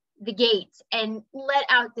in the gate and let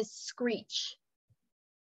out this screech.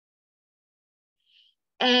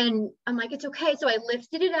 And I'm like, it's okay. So I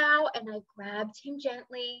lifted it out and I grabbed him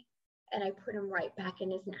gently and I put him right back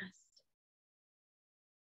in his nest.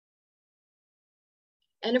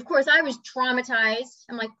 And of course I was traumatized.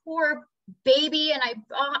 I'm like, poor baby. And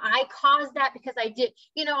I caused that because I did,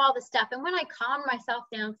 you know, all the stuff. And when I calmed myself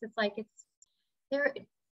down, because it's like,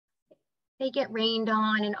 they get rained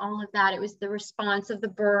on and all of that. It was the response of the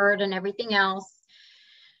bird and everything else.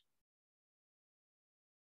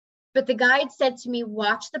 But the guide said to me,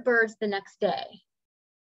 watch the birds the next day.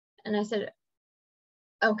 And I said,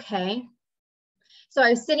 okay. So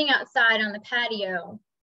I was sitting outside on the patio.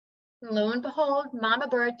 And lo and behold, mama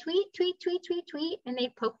bird, tweet, tweet, tweet, tweet, tweet. And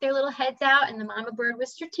they poked their little heads out. And the mama bird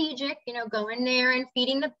was strategic, you know, going there and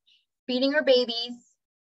feeding her babies.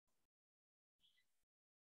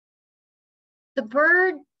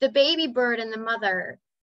 The baby bird and the mother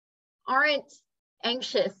aren't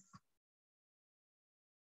anxious.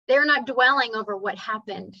 They're not dwelling over what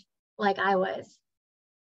happened like I was.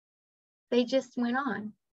 They just went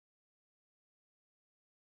on.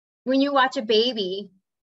 When you watch a baby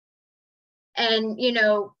and, you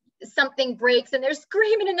know, something breaks and they're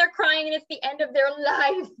screaming and they're crying and it's the end of their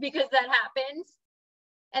life because that happened.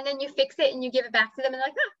 And then you fix it and you give it back to them and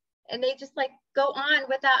like, ah, and they just like go on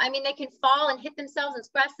without, I mean, they can fall and hit themselves and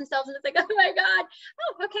scratch themselves and it's like, oh my God,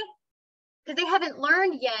 oh, okay. Because they haven't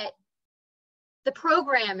learned yet the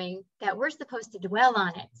programming that we're supposed to dwell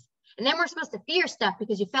on it. And then we're supposed to fear stuff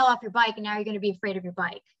because you fell off your bike and now you're going to be afraid of your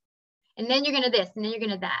bike. And then you're going to this and then you're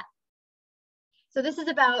going to that. So this is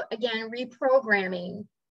about, again, reprogramming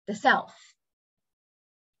the self.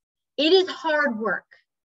 It is hard work,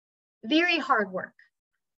 very hard work.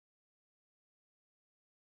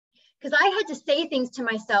 Because I had to say things to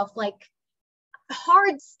myself like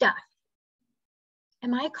hard stuff.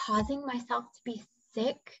 Am I causing myself to be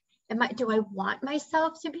sick? Do I want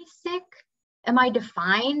myself to be sick? Am I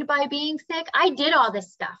defined by being sick? I did all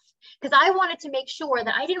this stuff because I wanted to make sure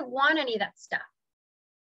that I didn't want any of that stuff.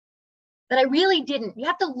 That I really didn't. You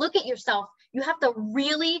have to look at yourself. You have to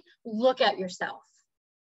really look at yourself.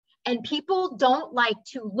 And people don't like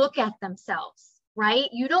to look at themselves, right?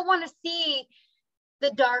 You don't want to see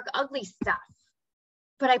the dark, ugly stuff.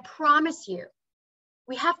 But I promise you,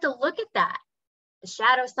 we have to look at that. The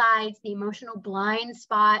shadow sides, the emotional blind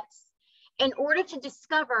spots, in order to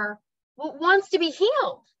discover what wants to be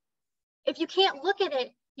healed. If you can't look at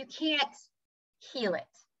it, you can't heal it.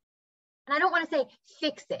 And I don't want to say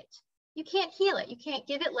fix it. You can't heal it. You can't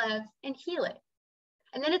give it love and heal it.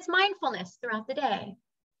 And then it's mindfulness throughout the day.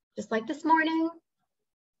 Just like this morning,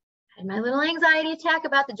 I had my little anxiety attack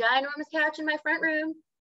about the ginormous couch in my front room,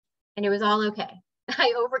 and it was all okay.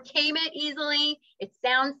 I overcame it easily. It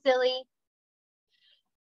sounds silly.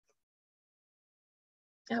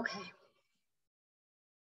 Okay.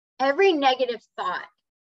 Every negative thought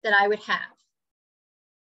that I would have,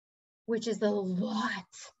 which is a lot,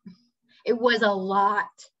 it was a lot.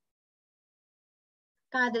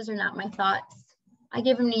 God, those are not my thoughts. I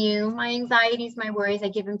give them to you. My anxieties, my worries, I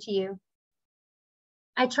give them to you.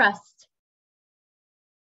 I trust.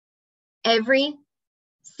 Every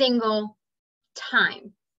single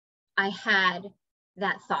time I had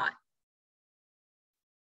that thought.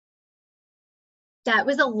 That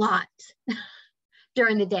was a lot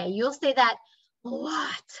during the day. You'll say that a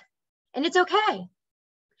lot, and it's okay.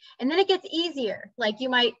 And then it gets easier. Like you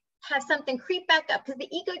might have something creep back up because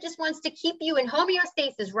the ego just wants to keep you in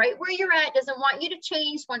homeostasis right where you're at, doesn't want you to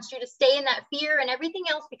change, wants you to stay in that fear and everything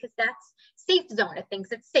else because that's safe zone. It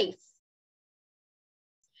thinks it's safe.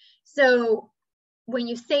 So when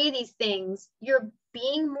you say these things, you're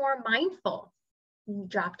being more mindful. You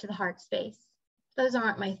drop to the heart space. Those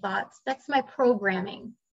aren't my thoughts. That's my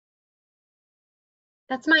programming.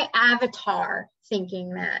 That's my avatar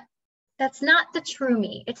thinking that. That's not the true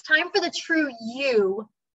me. It's time for the true you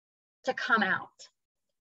to come out.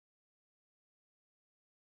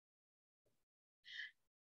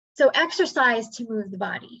 So exercise to move the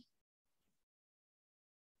body.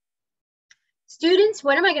 Students,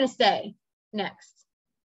 what am I going to say next?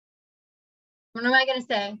 What am I going to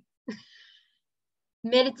say?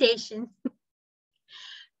 Meditation.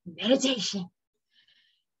 Meditation.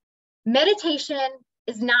 Meditation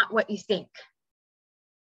is not what you think.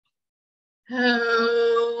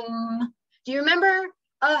 Do you remember?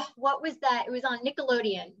 What was that? It was on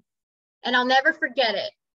Nickelodeon, and I'll never forget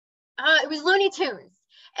it. It was Looney Tunes,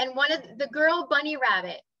 and one of the girl bunny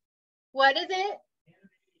rabbit. What is it?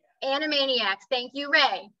 Animaniacs. Thank you,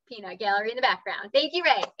 Ray. Peanut Gallery in the background. Thank you,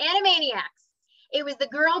 Ray. Animaniacs. It was the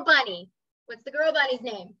girl bunny. What's the girl bunny's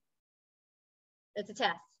name? It's a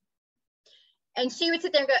test. And she would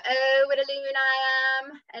sit there and go, oh, what a loon I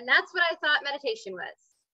am. And that's what I thought meditation was.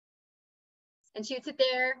 And she would sit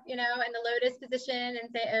there, you know, in the lotus position and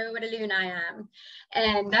say, oh, what a loon I am.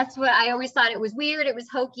 And that's what I always thought. It was weird. It was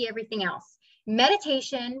hokey, everything else.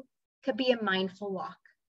 Meditation could be a mindful walk.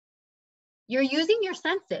 You're using your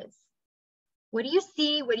senses. What do you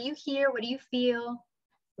see? What do you hear? What do you feel?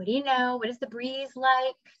 What do you know? What is the breeze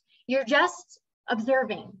like? You're just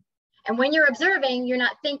observing. And when you're observing, you're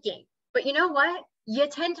not thinking. But you know what? You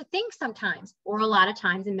tend to think sometimes, or a lot of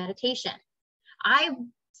times in meditation. I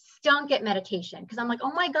stunk at meditation because I'm like,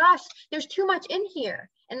 oh my gosh, there's too much in here.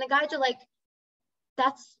 And the guides are like,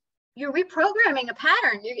 you're reprogramming a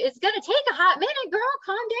pattern. It's going to take a hot minute, girl,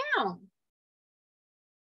 calm down.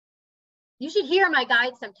 You should hear my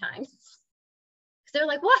guides sometimes. Because they're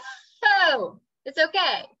like, whoa, it's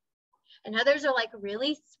okay. And others are like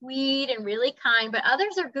really sweet and really kind, but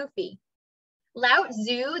others are goofy. Lao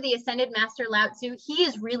Tzu, the Ascended Master Lao Tzu, he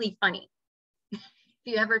is really funny. If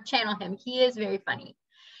you ever channel him, he is very funny.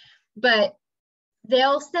 But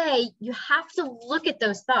they'll say you have to look at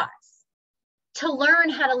those thoughts to learn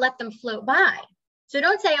how to let them float by. So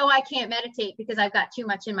don't say, oh, I can't meditate because I've got too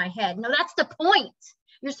much in my head. No, that's the point.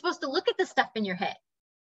 You're supposed to look at the stuff in your head.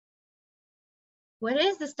 What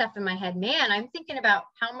is the stuff in my head? Man, I'm thinking about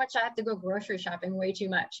how much I have to go grocery shopping, way too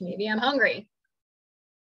much. Maybe I'm hungry.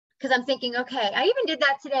 Because I'm thinking, okay, I even did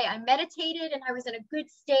that today. I meditated and I was in a good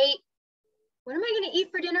state. What am I going to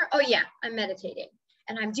eat for dinner? Oh yeah, I'm meditating.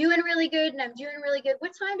 And I'm doing really good and I'm doing really good.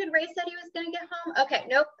 What time did Ray said he was going to get home? Okay,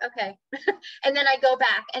 nope, okay. And then I go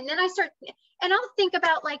back and then I start, and I'll think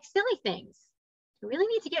about like silly things. I really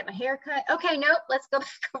need to get my hair cut. Okay, nope, let's go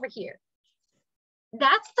back over here.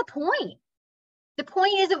 That's the point. The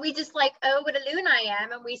point is that we just like, oh, what a loon I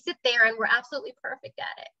am. And we sit there and we're absolutely perfect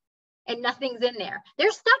at it. And nothing's in there.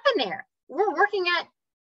 There's stuff in there. We're working at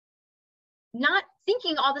not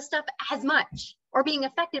thinking all the stuff as much or being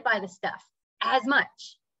affected by the stuff as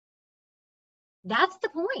much. That's the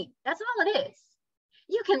point. That's all it is.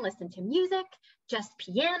 You can listen to music, just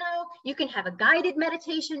piano. You can have a guided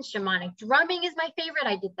meditation. Shamanic drumming is my favorite.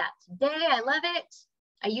 I did that today. I love it.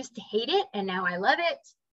 I used to hate it and now I love it.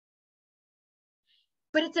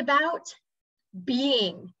 But it's about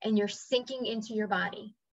being, and you're sinking into your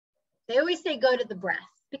body. They always say go to the breath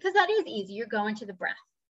because that is easy. You're going to the breath.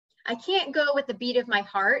 I can't go with the beat of my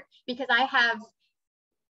heart because I have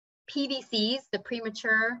PVCs, the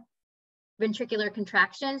premature ventricular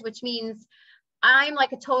contractions, which means I'm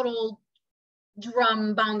like a total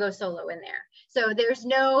drum bongo solo in there. So there's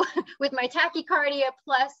no, with my tachycardia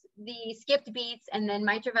plus the skipped beats and then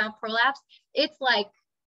mitral valve prolapse, it's like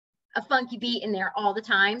a funky beat in there all the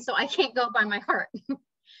time. So I can't go by my heart,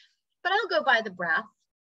 but I'll go by the breath.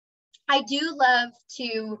 I do love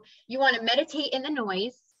to, you want to meditate in the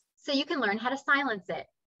noise so you can learn how to silence it.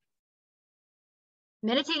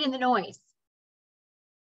 Meditate in the noise.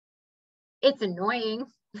 It's annoying.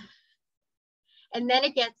 And then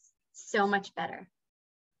it gets so much better.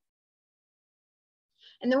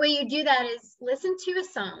 And the way you do that is listen to a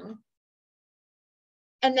song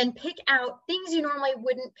and then pick out things you normally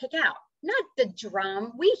wouldn't pick out. Not the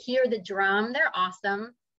drum. We hear the drum. They're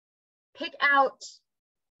awesome. Pick out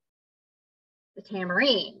the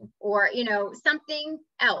tambourine or, you know, something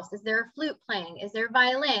else. Is there a flute playing? Is there a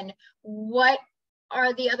violin? What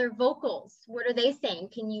are the other vocals? What are they saying?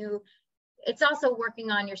 It's also working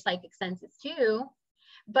on your psychic senses too,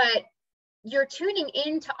 but you're tuning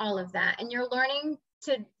into all of that and you're learning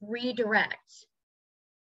to redirect.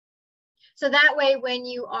 So that way, when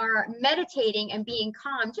you are meditating and being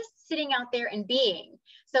calm, just sitting out there and being.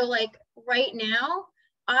 So like right now,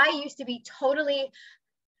 I used to be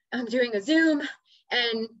I'm doing a Zoom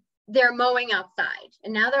and they're mowing outside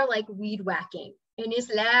and now they're like weed whacking and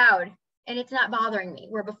it's loud and it's not bothering me.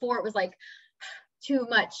 Where before it was like too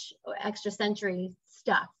much extra sensory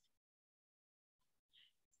stuff.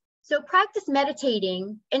 So practice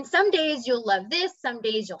meditating, and some days you'll love this, some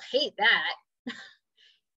days you'll hate that.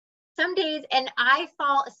 Some days, and I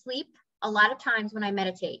fall asleep a lot of times when I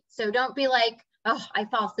meditate. So don't be like, oh, I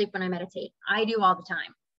fall asleep when I meditate. I do all the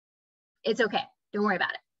time. It's okay. Don't worry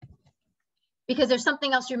about it. because there's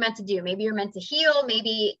something else you're meant to do. Maybe you're meant to heal.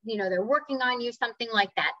 Maybe, you know, they're working on you, something like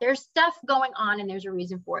that. There's stuff going on and there's a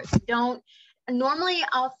reason for it. So normally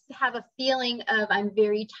I'll have a feeling of I'm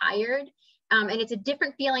very tired. And it's a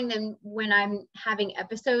different feeling than when I'm having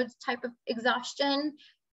episodes type of exhaustion.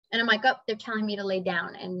 And I'm like, oh, they're telling me to lay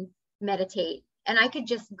down and meditate. And I could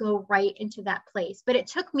just go right into that place. But it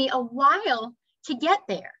took me a while to get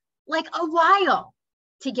there, like a while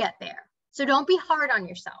to get there. So don't be hard on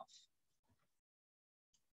yourself.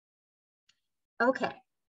 Okay.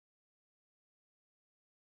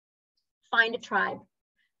 Find a tribe.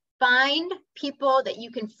 Find people that you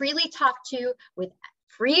can freely talk to with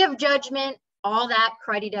free of judgment, all that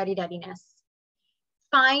cruddy-duddy-duddiness.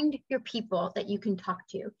 Find your people that you can talk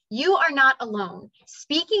to. You are not alone.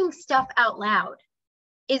 Speaking stuff out loud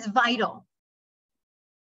is vital.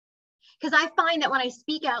 Because I find that when I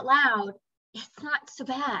speak out loud, it's not so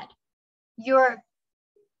bad. You're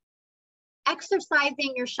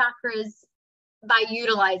exercising your chakras by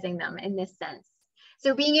utilizing them in this sense.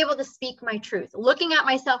 So being able to speak my truth, looking at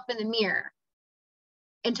myself in the mirror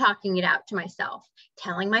and talking it out to myself,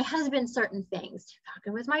 telling my husband certain things,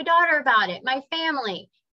 talking with my daughter about it, my family,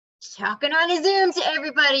 talking on a Zoom to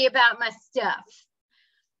everybody about my stuff.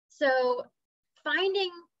 So finding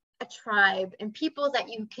a tribe and people that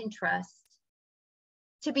you can trust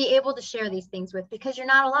to be able to share these things with, because you're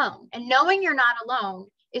not alone. And knowing you're not alone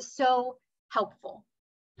is so helpful.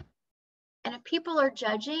 And if people are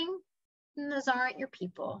judging, then those aren't your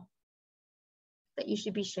people that you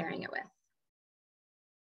should be sharing it with.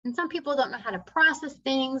 And some people don't know how to process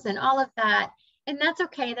things and all of that. And that's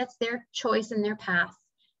okay. That's their choice and their path.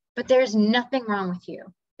 But there's nothing wrong with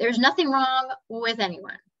you. There's nothing wrong with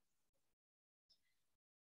anyone.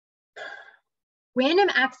 Random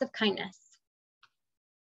acts of kindness.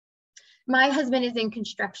 My husband is in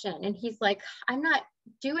construction and he's like, I'm not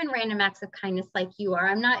doing random acts of kindness like you are.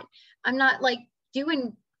 I'm not like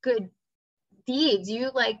doing good deeds.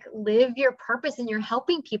 You like live your purpose and you're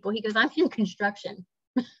helping people. He goes, I'm in construction.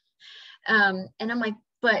 And I'm like,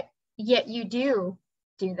 but yet you do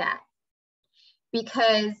that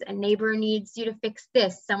because a neighbor needs you to fix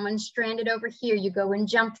this. Someone's stranded over here. You go and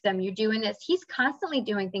jump them. You're doing this. He's constantly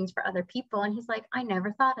doing things for other people. And he's like, I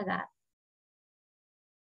never thought of that.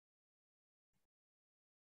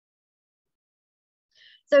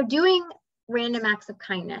 So doing random acts of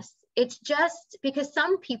kindness, it's just because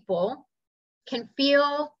some people can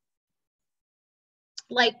feel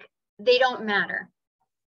like they don't matter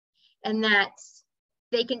and that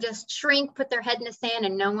they can just shrink, put their head in the sand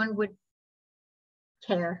and no one would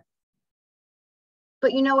care.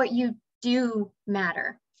 But you know what? You do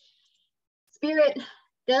matter. Spirit,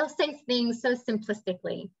 they'll say things so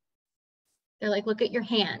simplistically. They're like, look at your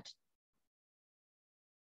hand.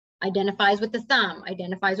 Identifies with the thumb,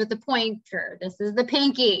 identifies with the pointer. This is the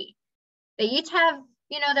pinky. They each have,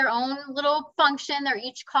 you know, their own little function. They're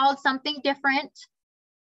each called something different,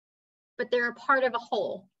 but they're a part of a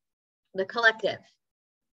whole, the collective.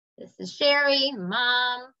 This is Sherry,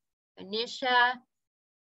 Mom, Anisha,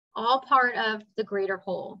 all part of the greater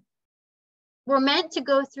whole. We're meant to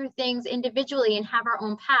go through things individually and have our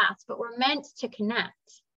own paths, but we're meant to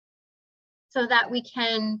connect so that we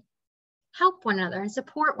can help one another and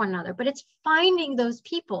support one another. But it's finding those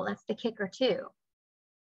people, that's the kicker too.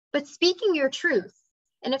 But speaking your truth.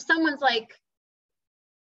 And if someone's like,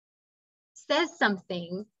 says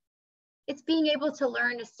something, it's being able to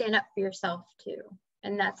learn to stand up for yourself too.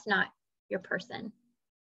 And that's not your person.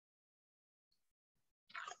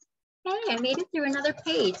 Hey, I made it through another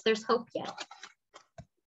page. There's hope yet.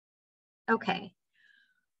 Okay.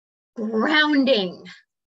 Grounding.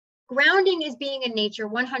 Grounding is being in nature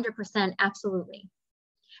 100%, absolutely.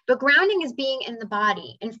 But grounding is being in the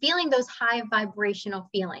body and feeling those high vibrational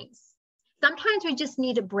feelings. Sometimes we just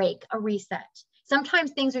need a break, a reset.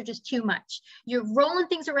 Sometimes things are just too much. You're rolling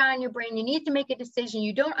things around in your brain. You need to make a decision.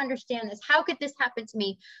 You don't understand this. How could this happen to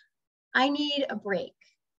me? I need a break.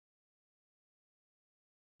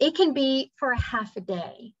 It can be for a half a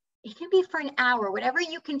day. It can be for an hour, whatever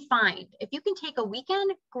you can find. If you can take a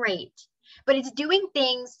weekend, great. But it's doing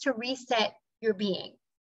things to reset your being.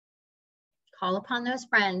 Call upon those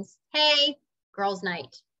friends. Hey, girls'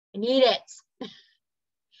 night. I need it.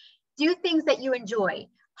 Do things that you enjoy.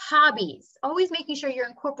 Hobbies. Always making sure you're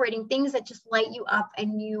incorporating things that just light you up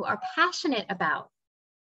and you are passionate about.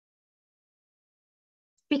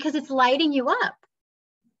 Because it's lighting you up.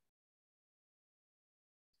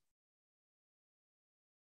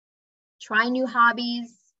 Try new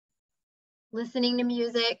hobbies. Listening to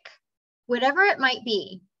music. Whatever it might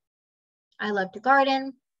be. I love to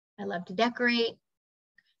garden. I love to decorate.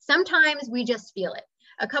 Sometimes we just feel it.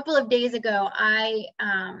 a couple of days ago,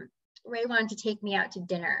 Ray wanted to take me out to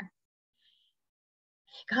dinner.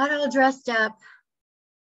 He got all dressed up.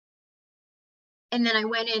 And then I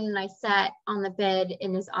went in and I sat on the bed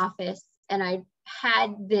in his office, and I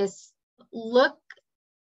had this look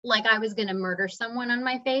like I was going to murder someone on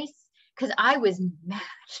my face because I was mad.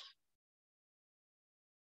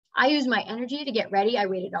 I used my energy to get ready. I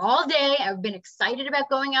waited all day. I've been excited about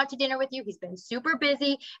going out to dinner with you. He's been super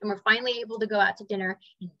busy, and we're finally able to go out to dinner.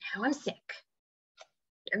 And now I'm sick.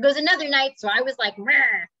 There goes another night. So I was like, meh.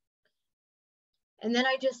 And then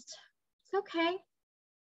it's okay.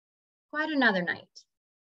 Quite another night.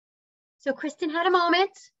 So Kristen had a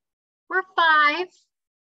moment. We're 5,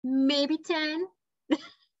 maybe 10.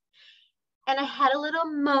 And I had a little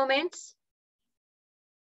moment.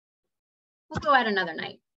 We'll go out another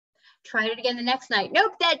night. Tried it again the next night.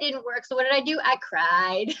 Nope, that didn't work. So what did I do? I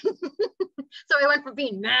cried. So I went from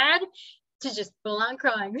being mad to just full on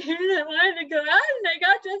crying. I wanted to go out and I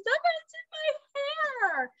got dressed up and it's in my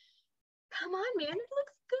hair. Come on, man, it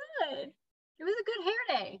looks good. It was a good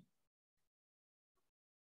hair day.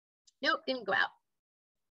 Nope, didn't go out.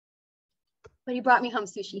 But he brought me home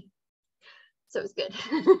sushi. So it was good.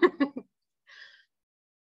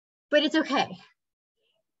 But it's okay.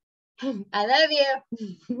 I love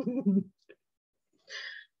you.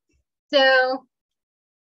 So,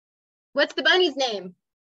 what's the bunny's name?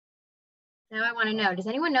 Now I want to know. Does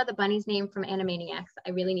anyone know the bunny's name from Animaniacs? I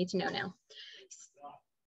really need to know now.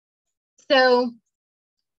 So,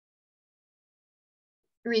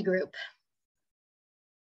 regroup.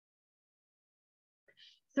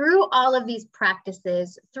 Through all of these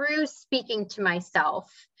practices, through speaking to myself,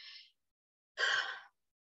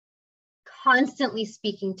 constantly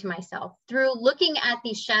speaking to myself, through looking at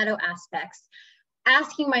these shadow aspects,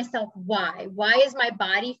 asking myself why. Why is my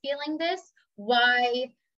body feeling this?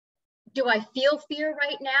 Why do I feel fear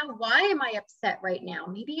right now? Why am I upset right now?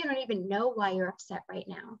 Maybe you don't even know why you're upset right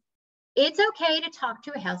now. It's okay to talk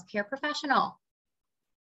to a healthcare professional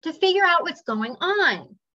to figure out what's going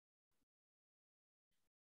on.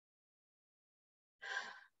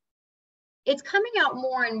 It's coming out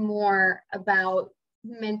more and more about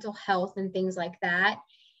mental health and things like that.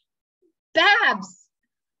 Babs,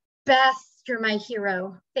 best, you're my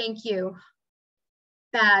hero. Thank you.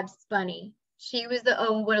 Babs Bunny. She was the,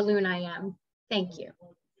 oh, what a loon I am. Thank you.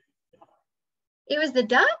 It was the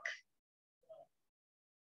duck?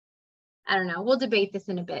 I don't know. We'll debate this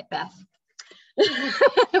in a bit, Beth.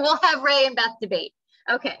 We'll have Ray and Beth debate.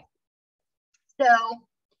 Okay. So,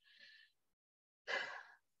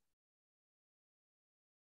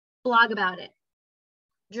 blog about it.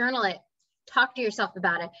 Journal it. Talk to yourself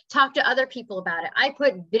about it. Talk to other people about it. I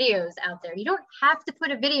put videos out there. You don't have to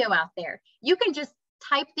put a video out there. You can just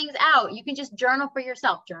type things out. You can just journal for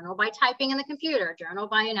yourself. Journal by typing in the computer. Journal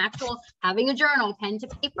by an actual, having a journal, pen to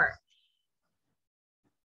paper.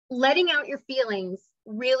 Letting out your feelings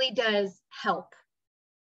really does help.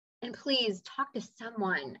 And please talk to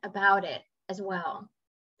someone about it as well.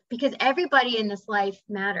 Because everybody in this life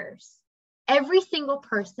matters. Every single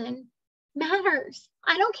person matters.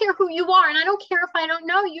 I don't care who you are, and I don't care if I don't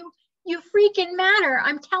know you. You freaking matter.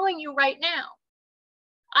 I'm telling you right now.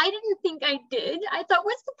 I didn't think I did. I thought,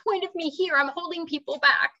 what's the point of me here? I'm holding people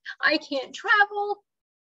back. I can't travel.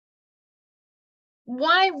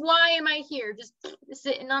 Why am I here? Just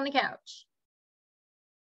sitting on the couch.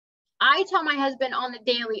 I tell my husband on the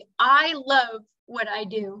daily, I love what I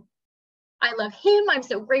do. I love him. I'm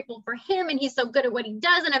so grateful for him, and he's so good at what he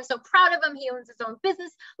does, and I'm so proud of him. He owns his own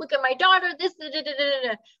business. Look at my daughter, this,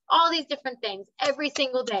 all these different things every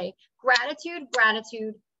single day. Gratitude,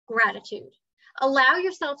 gratitude, gratitude. Allow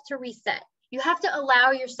yourself to reset. You have to allow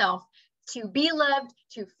yourself to be loved,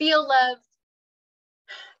 to feel loved,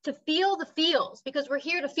 to feel the feels, because we're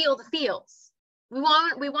here to feel the feels. We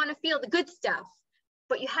want to feel the good stuff,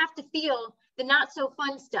 but you have to feel the not so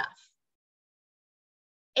fun stuff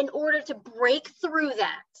in order to break through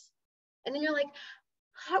that. And then you're like,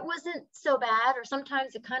 that wasn't so bad, or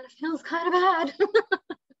sometimes it kind of feels kind of bad.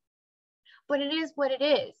 But it is what it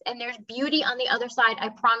is. And there's beauty on the other side, I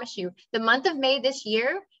promise you. The month of May this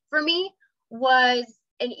year, for me, was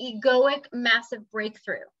an egoic, massive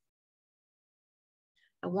breakthrough.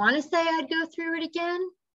 I want to say I'd go through it again,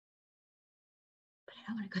 but I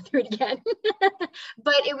don't want to go through it again.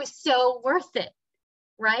 But it was so worth it,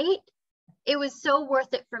 right? It was so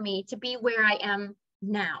worth it for me to be where I am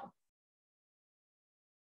now.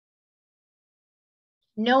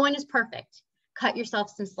 No one is perfect. Cut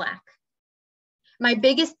yourself some slack. My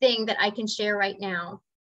biggest thing that I can share right now,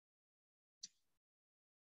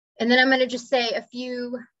 and then I'm going to just say a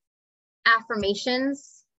few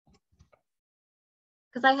affirmations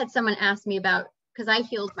because I had someone ask me about, because I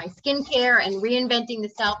healed my skincare and reinventing the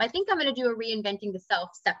self. I think I'm going to do a reinventing the self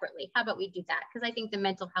separately. How about we do that? Because I think the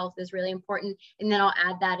mental health is really important. And then I'll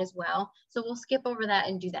add that as well. So we'll skip over that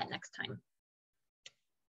and do that next time.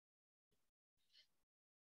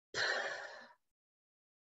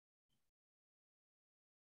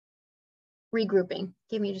 Regrouping.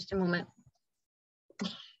 Give me just a moment.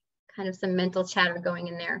 Kind of some mental chatter going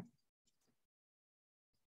in there.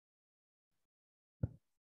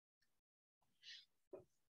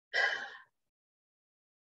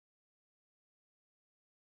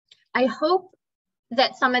 I hope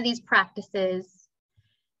that some of these practices,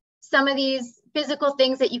 some of these physical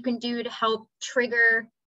things that you can do to help trigger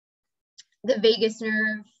the vagus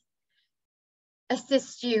nerve,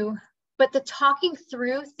 assist you, but the talking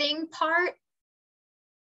through thing part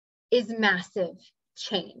is massive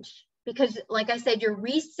change, because like I said, you're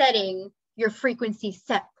resetting your frequency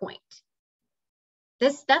set point.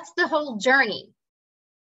 That's the whole journey.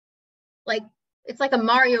 Like, it's like a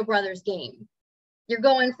Mario Brothers game. You're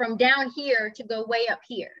going from down here to go way up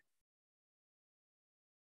here.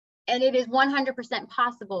 And it is 100%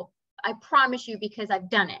 possible. I promise you, because I've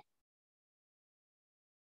done it.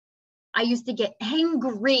 I used to get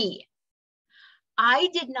angry. I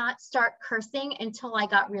did not start cursing until I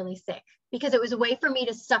got really sick, because it was a way for me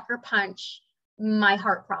to sucker punch my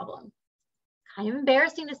heart problem. Kind of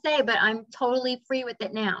embarrassing to say, but I'm totally free with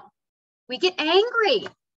it now. We get angry.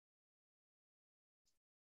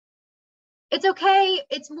 It's okay.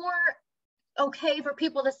 It's more okay for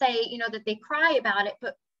people to say, you know, that they cry about it,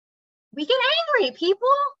 but we get angry, people.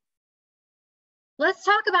 Let's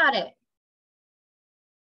talk about it.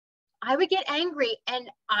 I would get angry and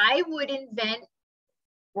I would invent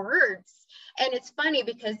words. And it's funny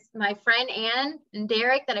because my friend Ann and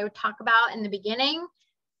Derek that I would talk about in the beginning,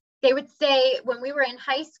 they would say when we were in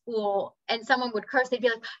high school and someone would curse, they'd be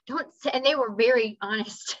like, don't say, and they were very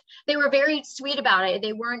honest. They were very sweet about it.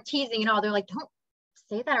 They weren't teasing at all. They're like, don't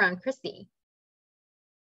say that around Christy.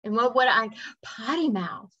 And what would I, potty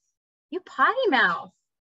mouth, you potty mouth.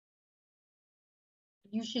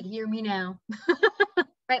 You should hear me now.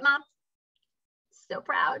 Right, Mom? So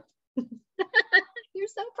proud. You're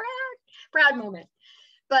so proud. Proud moment.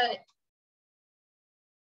 But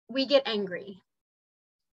we get angry.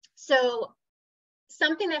 So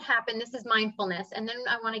something that happened, this is mindfulness, and then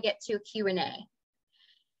I want to get to a Q&A.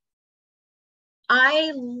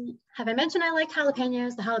 I mentioned I like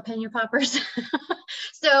jalapenos, the jalapeno poppers.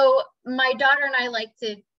 So my daughter and I like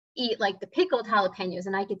to eat like the pickled jalapenos,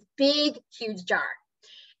 and I get the big, huge jar.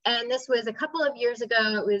 And this was a couple of years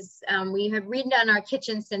ago. It was, we have redone our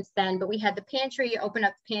kitchen since then, but we had the pantry, open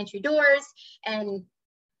up the pantry doors, and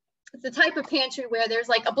it's the type of pantry where there's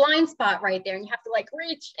like a blind spot right there and you have to like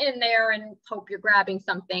reach in there and hope you're grabbing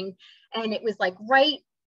something. And it was like right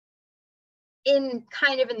in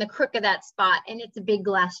kind of in the crook of that spot, and it's a big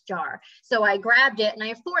glass jar. So I grabbed it, and I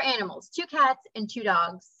have 4 animals, 2 cats and 2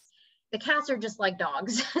 dogs. The cats are just like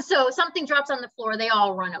dogs. So something drops on the floor, they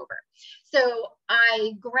all run over. So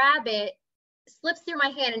I grab it, slips through my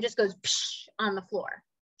hand and just goes psh on the floor.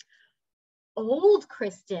 Old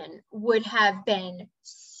Kristen would have been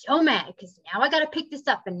so mad because now I got to pick this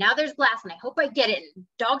up and now there's glass and I hope I get it and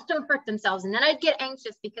dogs don't hurt themselves. And then I'd get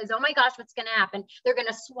anxious because, oh my gosh, what's going to happen? They're going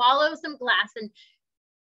to swallow some glass, and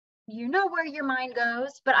you know where your mind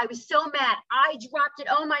goes. But I was so mad. I dropped it.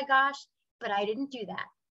 Oh my gosh. But I didn't do that.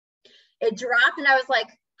 It dropped and I was like,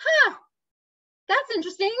 huh, that's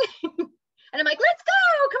interesting. And I'm like, let's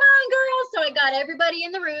go, come on, girls. So I got everybody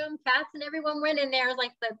in the room, cats and everyone went in there. It was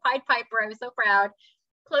like the Pied Piper. I was so proud.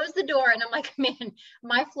 Closed the door and I'm like, man,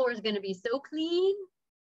 my floor is going to be so clean.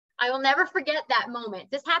 I will never forget that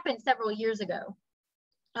moment. This happened several years ago.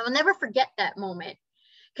 I will never forget that moment.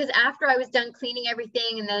 Because after I was done cleaning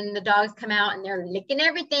everything, and then the dogs come out and they're licking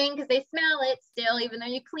everything because they smell it still, even though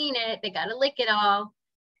you clean it, they got to lick it all.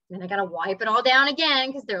 Then I got to wipe it all down again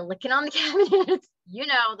because they're licking on the cabinets. You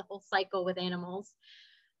know, the whole cycle with animals.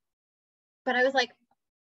 But I was like,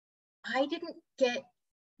 I didn't get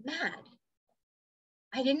mad.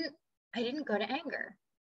 I didn't go to anger.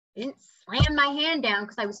 I didn't slam my hand down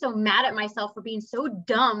because I was so mad at myself for being so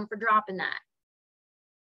dumb for dropping that.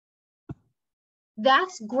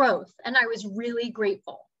 That's growth. And I was really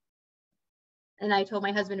grateful. And I told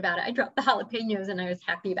my husband about it. I dropped the jalapenos and I was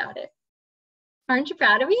happy about it. Aren't you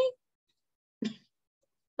proud of me?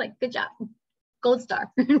 Like, good job. Gold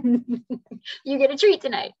star. You get a treat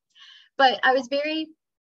tonight. But I was very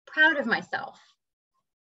proud of myself.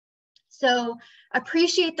 So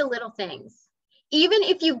appreciate the little things. Even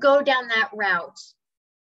if you go down that route.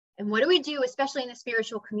 And what do we do, especially in the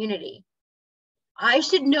spiritual community? I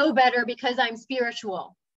should know better because I'm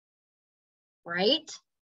spiritual, right?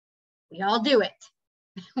 We all do it.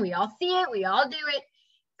 We all see it. We all do it.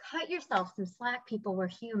 Cut yourself some slack, people. We're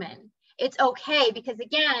human. It's okay because,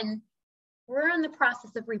 again, we're in the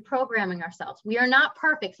process of reprogramming ourselves. We are not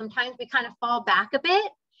perfect. Sometimes we kind of fall back a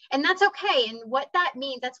bit, and that's okay. And what that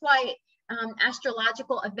means, that's why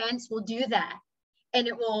astrological events will do that. And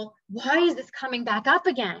it will, why is this coming back up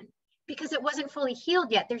again? Because it wasn't fully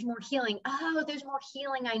healed yet. There's more healing. Oh, there's more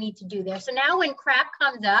healing I need to do there. So now when crap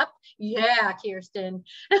comes up, yeah, Kirsten,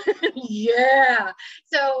 yeah.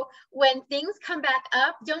 So when things come back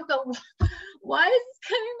up, don't go, why is this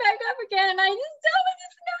coming back up again? I just tell me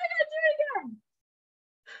this, now I gotta do it again.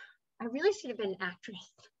 I really should have been an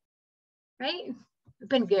actress, right? I've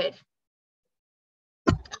been good.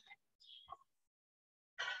 I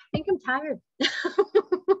think I'm tired.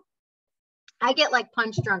 I get like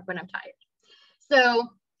punch drunk when I'm tired. So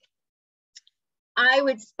I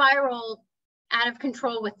would spiral out of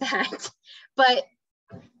control with that. But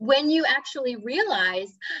when you actually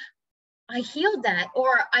realize I healed that,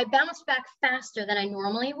 or I bounced back faster than I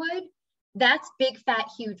normally would, that's big, fat,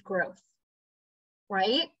 huge growth,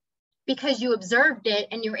 right? Because you observed it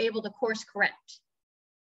and you're able to course correct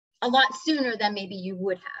a lot sooner than maybe you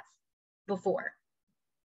would have before.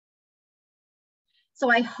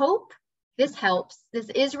 So I hope this helps. This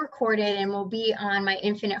is recorded and will be on my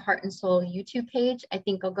Infinite Heart and Soul YouTube page. I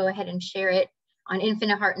think I'll go ahead and share it on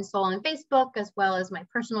Infinite Heart and Soul on Facebook, as well as my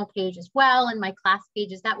personal page as well, and my class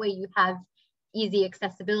pages. That way you have easy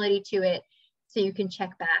accessibility to it so you can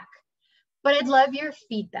check back. But I'd love your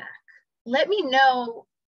feedback. Let me know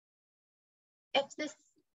if this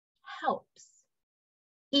helps.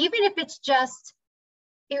 Even if it's just,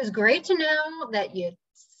 it was great to know that you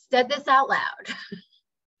said this out loud.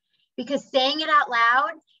 Because saying it out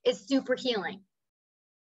loud is super healing.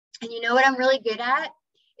 And you know what I'm really good at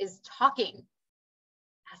is talking.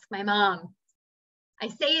 Ask my mom. I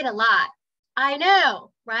say it a lot. I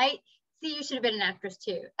know, right? See, you should have been an actress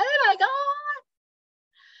too. Oh my God.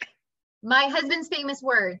 My husband's famous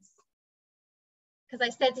words. Because I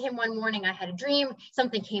said to him one morning, I had a dream,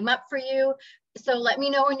 something came up for you. So let me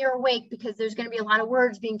know when you're awake because there's going to be a lot of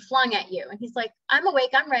words being flung at you. And he's like, I'm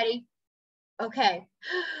awake, I'm ready. Okay.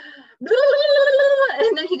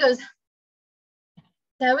 And then he goes,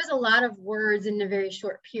 that was a lot of words in a very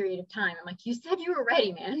short period of time. I'm like, you said you were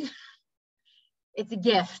ready, man. It's a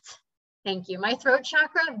gift. Thank you. My throat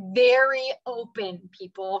chakra, very open,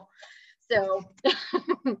 people. So,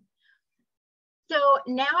 so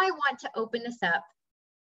now I want to open this up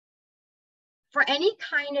for any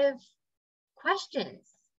kind of questions,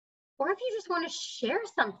 or if you just want to share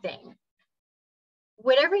something.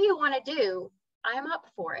 Whatever you want to do, I'm up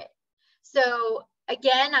for it. So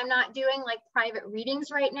again, I'm not doing like private readings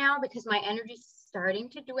right now because my energy is starting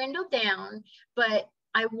to dwindle down, but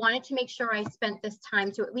I wanted to make sure I spent this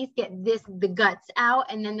time to at least get the guts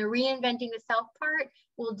out, and then the reinventing the self part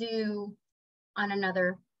we'll do on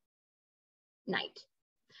another night.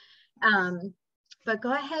 But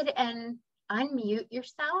go ahead and unmute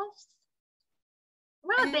yourselves.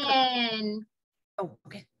 Robin. Oh,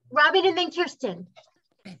 okay. Robin and then Kirsten.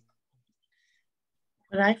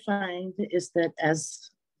 What I find is that as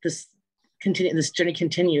this journey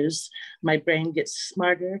continues, my brain gets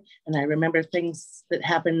smarter and I remember things that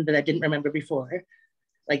happened that I didn't remember before.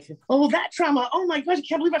 Like, oh, that trauma. Oh my gosh, I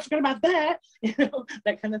can't believe I forgot about that. You know,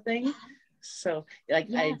 that kind of thing. So like,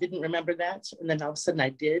 yeah. I didn't remember that. And then all of a sudden I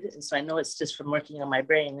did. And so I know it's just from working on my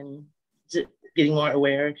brain and getting more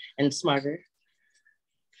aware and smarter.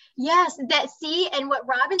 Yes, and what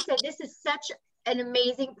Robin said, this is such an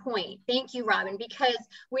amazing point. Thank you, Robin, because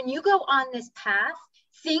when you go on this path,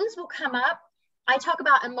 things will come up. I talk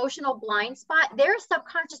about emotional blind spot. There are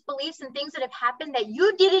subconscious beliefs and things that have happened that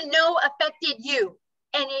you didn't know affected you,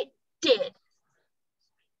 and it did.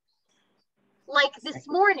 Like this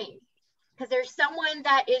morning, because there's someone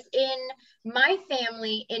that is in my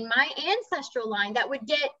family, in my ancestral line, that would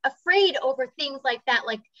get afraid over things like that,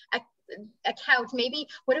 like a couch. Maybe,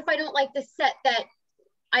 what if I don't like the set that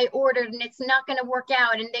I ordered and it's not going to work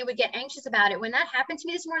out, and they would get anxious about it. When that happened to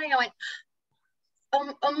me this morning, I went,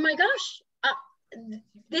 oh my gosh,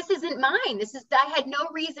 this isn't mine. I had no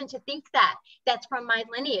reason to think that. That's from my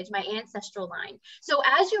lineage, my ancestral line. So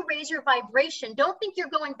as you raise your vibration, don't think you're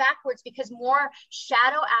going backwards because more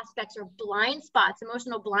shadow aspects or blind spots,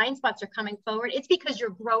 emotional blind spots are coming forward. It's because you're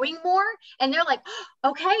growing more, and they're like,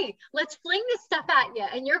 okay, let's fling this stuff at you.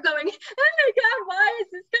 And you're going, oh my God, why is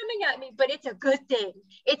this coming at me? But it's a good thing.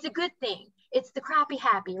 It's a good thing. It's the crappy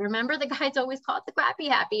happy. Remember, the guys always call it the crappy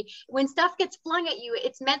happy. When stuff gets flung at you,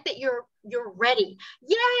 it's meant that you're ready.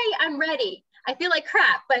 Yay, I'm ready. I feel like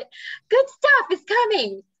crap, but good stuff is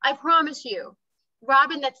coming. I promise you.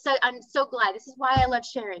 Robin, I'm so glad. This is why I love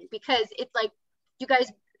sharing, because it's like, you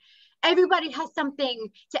guys, everybody has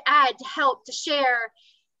something to add, to help, to share.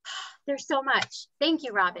 There's so much. Thank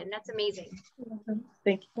you, Robin. That's amazing.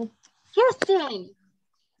 Thank you. Kirsten.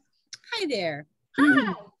 Hi there.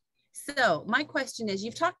 Hi. So my question is,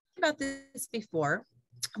 you've talked about this before,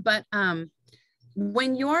 but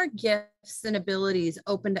when your gifts and abilities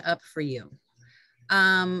opened up for you,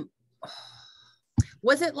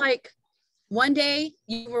 was it like one day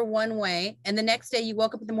you were one way and the next day you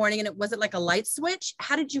woke up in the morning and was it like a light switch?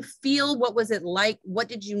 How did you feel? What was it like? What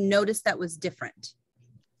did you notice that was different?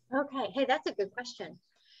 Okay. Hey, that's a good question.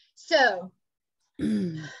 So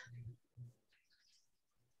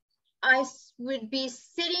I would be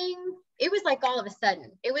sitting, it was like all of a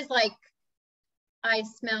sudden, it was like, I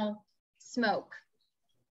smell smoke.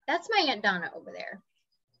 That's my Aunt Donna over there.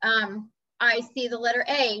 I see the letter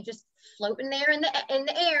A just floating there in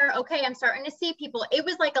the air. Okay, I'm starting to see people. It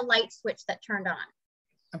was like a light switch that turned on.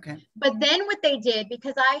 Okay. But then what they did,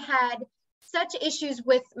 because I had such issues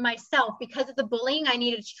with myself because of the bullying, I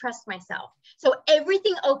needed to trust myself. So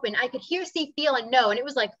everything opened. I could hear, see, feel, and know. And it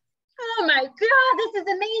was like, oh my God, this is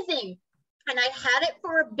amazing. And I had it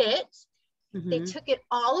for a bit. They took it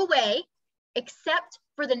all away, except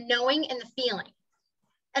for the knowing and the feeling.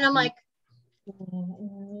 And I'm like,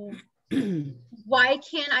 why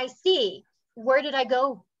can't I see? Where did I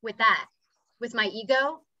go with that? With my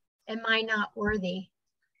ego? Am I not worthy?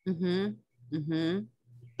 That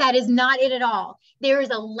is not it at all. There is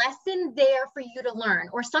a lesson there for you to learn.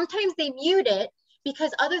 Or sometimes they mute it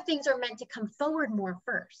because other things are meant to come forward more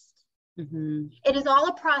first. It is all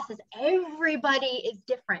a process. Everybody is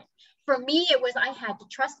different. For me, it was I had to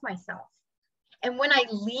trust myself. And when I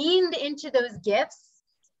leaned into those gifts,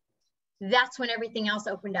 that's when everything else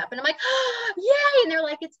opened up. And I'm like, oh, yay. And they're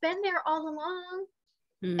like, it's been there all along.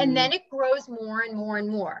 And then it grows more and more and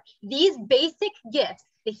more. These basic gifts,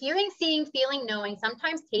 the hearing, seeing, feeling, knowing,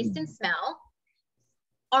 sometimes taste and smell,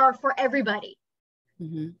 are for everybody.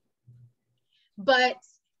 But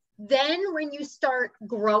then when you start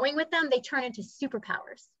growing with them, they turn into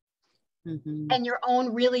superpowers and your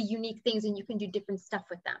own really unique things, and you can do different stuff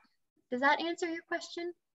with them. Does that answer your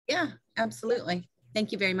question? Yeah, absolutely.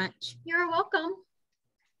 Thank you very much. You're welcome.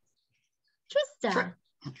 Trista.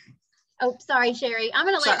 Oh, sorry, Sherry. I'm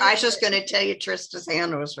going to let you. I was just going to tell you Trista's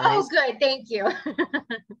hand was raised. Oh, good. Thank you.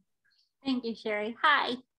 Thank you, Sherry.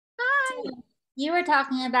 Hi. Hi. So you were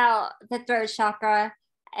talking about the throat chakra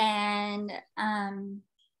and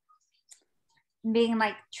being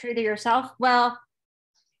like true to yourself. Well,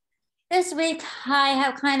 this week I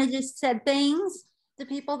have kind of just said things to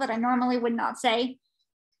people that I normally would not say,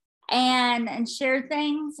 and shared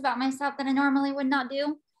things about myself that I normally would not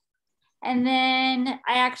do. And then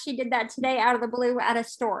I actually did that today out of the blue at a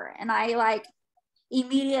store, and I like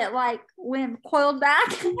immediate like went coiled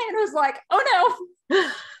back and was like, oh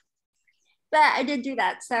no. But I did do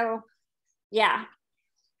that. So yeah.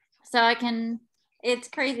 So it's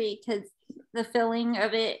crazy because the feeling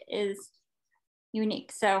of it is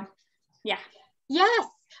unique. So yeah. Yes.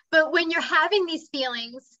 But when you're having these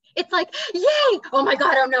feelings, it's like, yay, oh my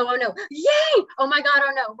God, oh no, yay, oh my God,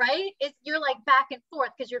 oh no, right? You're like back and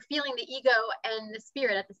forth because you're feeling the ego and the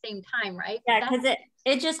spirit at the same time, right? Yeah, because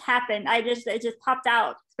it just happened. It just popped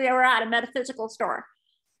out. We were at a metaphysical store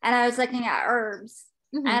and I was looking at herbs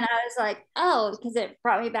and I was like, oh, because it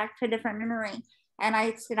brought me back to a different memory. And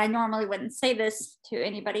I said, I normally wouldn't say this to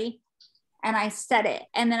anybody. And I said it.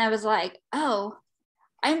 And then I was like, oh,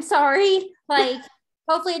 I'm sorry. Like,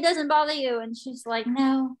 hopefully it doesn't bother you. And she's like,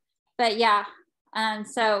 no. But yeah.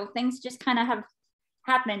 So things just kind of have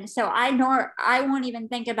happened. So I won't even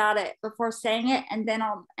think about it before saying it. And then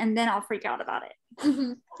I'll freak out about it.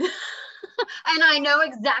 And I know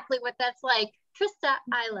exactly what that's like. Trista,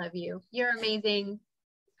 I love you. You're amazing.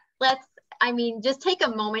 Just take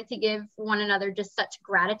a moment to give one another just such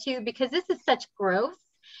gratitude, because this is such growth.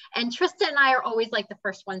 And Trista and I are always like the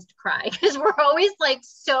first ones to cry because we're always like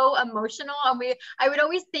so emotional. And I would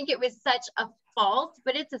always think it was such a fault,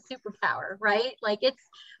 but it's a superpower, right? Like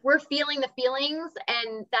we're feeling the feelings,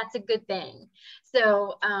 and that's a good thing.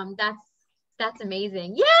 So that's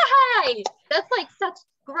amazing. Yay! That's like such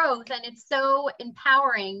growth, and it's so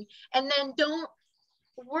empowering. And then don't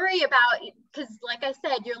worry about, because like I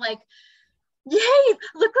said, you're like, yay,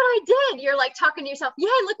 look what I did. You're like talking to yourself, yay,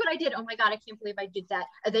 look what I did. Oh my God, I can't believe I did that.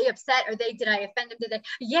 Are they upset? Did I offend them?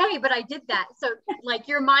 Yay, but I did that. So like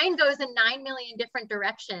your mind goes in 9 million different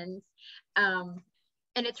directions.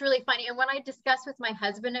 And it's really funny. And when I discuss with my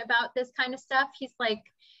husband about this kind of stuff, he's like,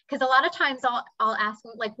 because a lot of times I'll ask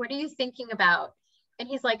him, like, what are you thinking about? And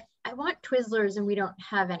he's like, I want Twizzlers and we don't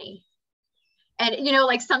have any. And, you know,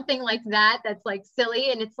 like something like that, that's like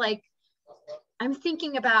silly. And it's like, I'm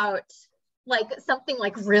thinking about like something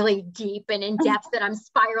like really deep and in depth that I'm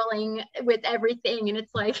spiraling with everything. And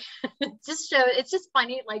it's like, it's just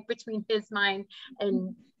funny, like between his mind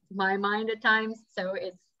and my mind at times. So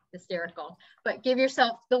it's hysterical. But give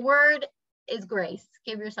yourself, the word is grace.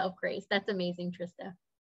 Give yourself grace. That's amazing, Trista.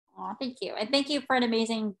 Oh, thank you. And thank you for an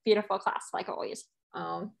amazing, beautiful class, like always.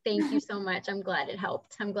 Oh, thank you so much. I'm glad it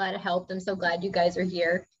helped. I'm so glad you guys are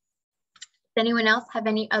here. Does anyone else have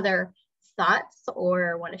any other thoughts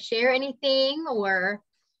or want to share anything or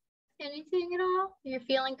anything at all? You're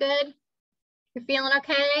feeling good? You're feeling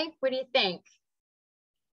okay? What do you think?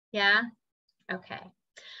 Yeah? Okay.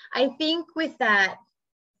 I think with that,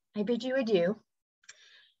 I bid you adieu.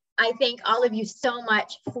 I thank all of you so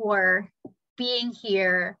much for being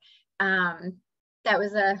here. That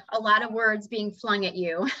was a lot of words being flung at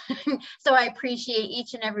you. So I appreciate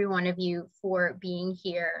each and every one of you for being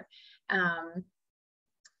here.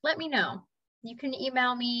 Let me know. You can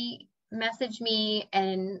email me, message me,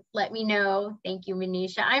 and let me know. Thank you,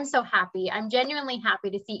 Manisha. I'm so happy. I'm genuinely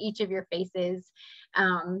happy to see each of your faces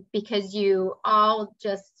because you all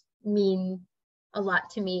just mean a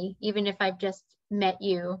lot to me, even if I've just met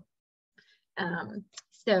you.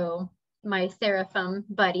 So my Seraphim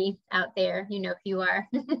buddy out there, you know who you are.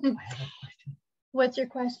 I have a question. What's your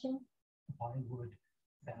question? Why would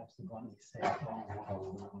Babs the Bunny say, "Oh, what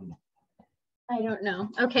a loon"? I don't know.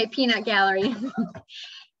 Okay, Peanut Gallery.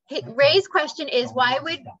 Ray's question is, why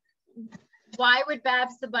would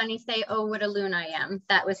Babs the Bunny say, "Oh, what a loon I am"?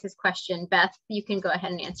 That was his question. Beth, you can go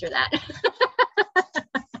ahead and answer that.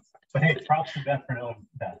 But hey, props to Beth for knowing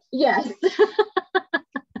Beth. Yes.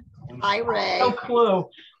 Hi, Ray. No clue.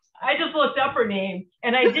 I just looked up her name,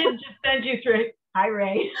 and I did just send you through. Hi,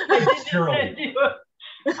 Ray. I did just send you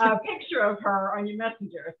a picture of her on your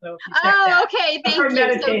messenger. So okay, thank you.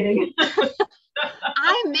 Meditating. So,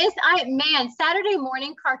 man, Saturday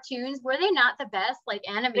morning cartoons, were they not the best? Like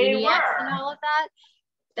Animaniacs and all of that?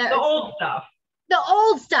 The old stuff. The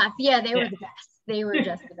old stuff. Yeah, they were the best. They were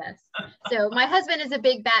just the best. So my husband is a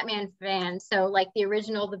big Batman fan. So like the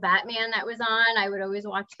original, the Batman that was on, I would always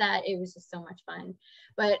watch that. It was just so much fun.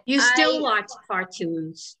 But You still watch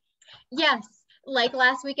cartoons? Yes. Like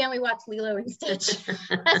last weekend, we watched Lilo and Stitch.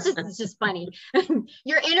 It's just funny.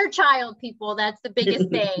 Your inner child, people, that's the biggest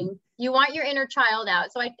thing. You want your inner child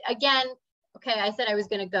out. So I said I was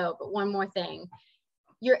going to go, but one more thing.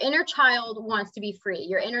 Your inner child wants to be free.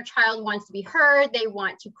 Your inner child wants to be heard. They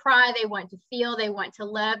want to cry. They want to feel. They want to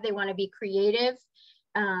love. They want to be creative.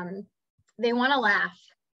 They want to laugh.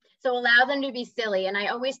 So allow them to be silly. And I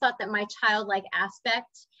always thought that my childlike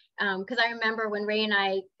aspect, because I remember when Ray and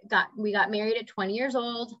I got married at 20 years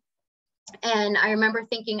old. And I remember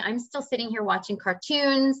thinking, I'm still sitting here watching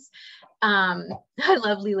cartoons. I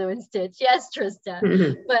love Lilo and Stitch. Yes,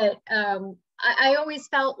 Trista. But I always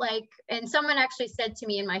felt like, and someone actually said to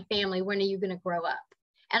me in my family, when are you going to grow up?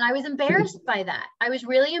 And I was embarrassed by that. I was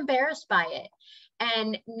really embarrassed by it.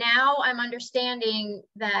 And now I'm understanding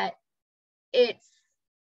that it's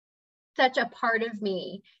such a part of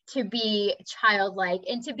me to be childlike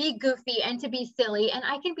and to be goofy and to be silly. And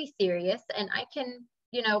I can be serious and I can,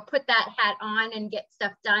 put that hat on and get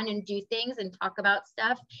stuff done and do things and talk about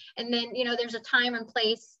stuff. And then, there's a time and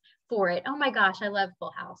place for it. Oh my gosh, I love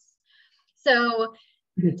Full House. So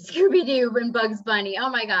Scooby-Doo and Bugs Bunny. Oh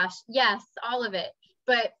my gosh. Yes, all of it.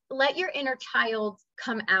 But let your inner child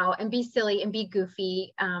come out and be silly and be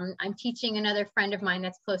goofy. I'm teaching another friend of mine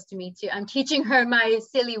that's close to me too. I'm teaching her my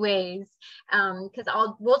silly ways because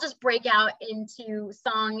we'll just break out into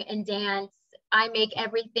song and dance. I make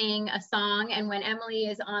everything a song. And when Emily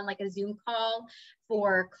is on like a Zoom call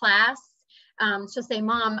for class, she'll say,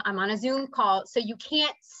 "Mom, I'm on a Zoom call, so you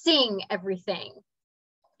can't sing everything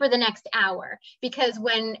for the next hour." Because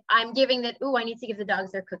when I'm giving that, I need to give the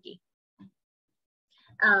dogs their cookie.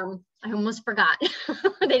 I almost forgot.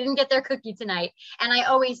 They didn't get their cookie tonight. And I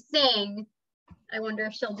always sing. I wonder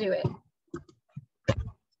if she'll do it.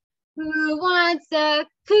 Who wants a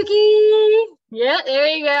cookie? Yeah, there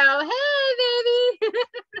you go. Hey,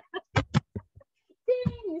 baby.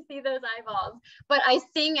 You see those eyeballs. But I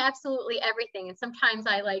sing absolutely everything. And sometimes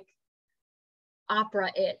I like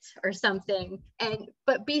opera it or something.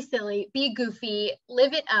 But be silly, be goofy,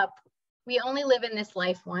 live it up. We only live in this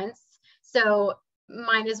life once. So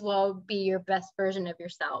might as well be your best version of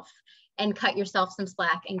yourself. and cut yourself some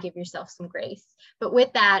slack and give yourself some grace. But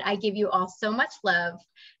with that, I give you all so much love.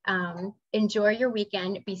 Enjoy your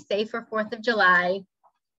weekend. Be safe for 4th of July.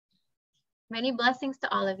 Many blessings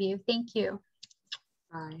to all of you. Thank you.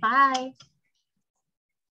 Bye. Bye.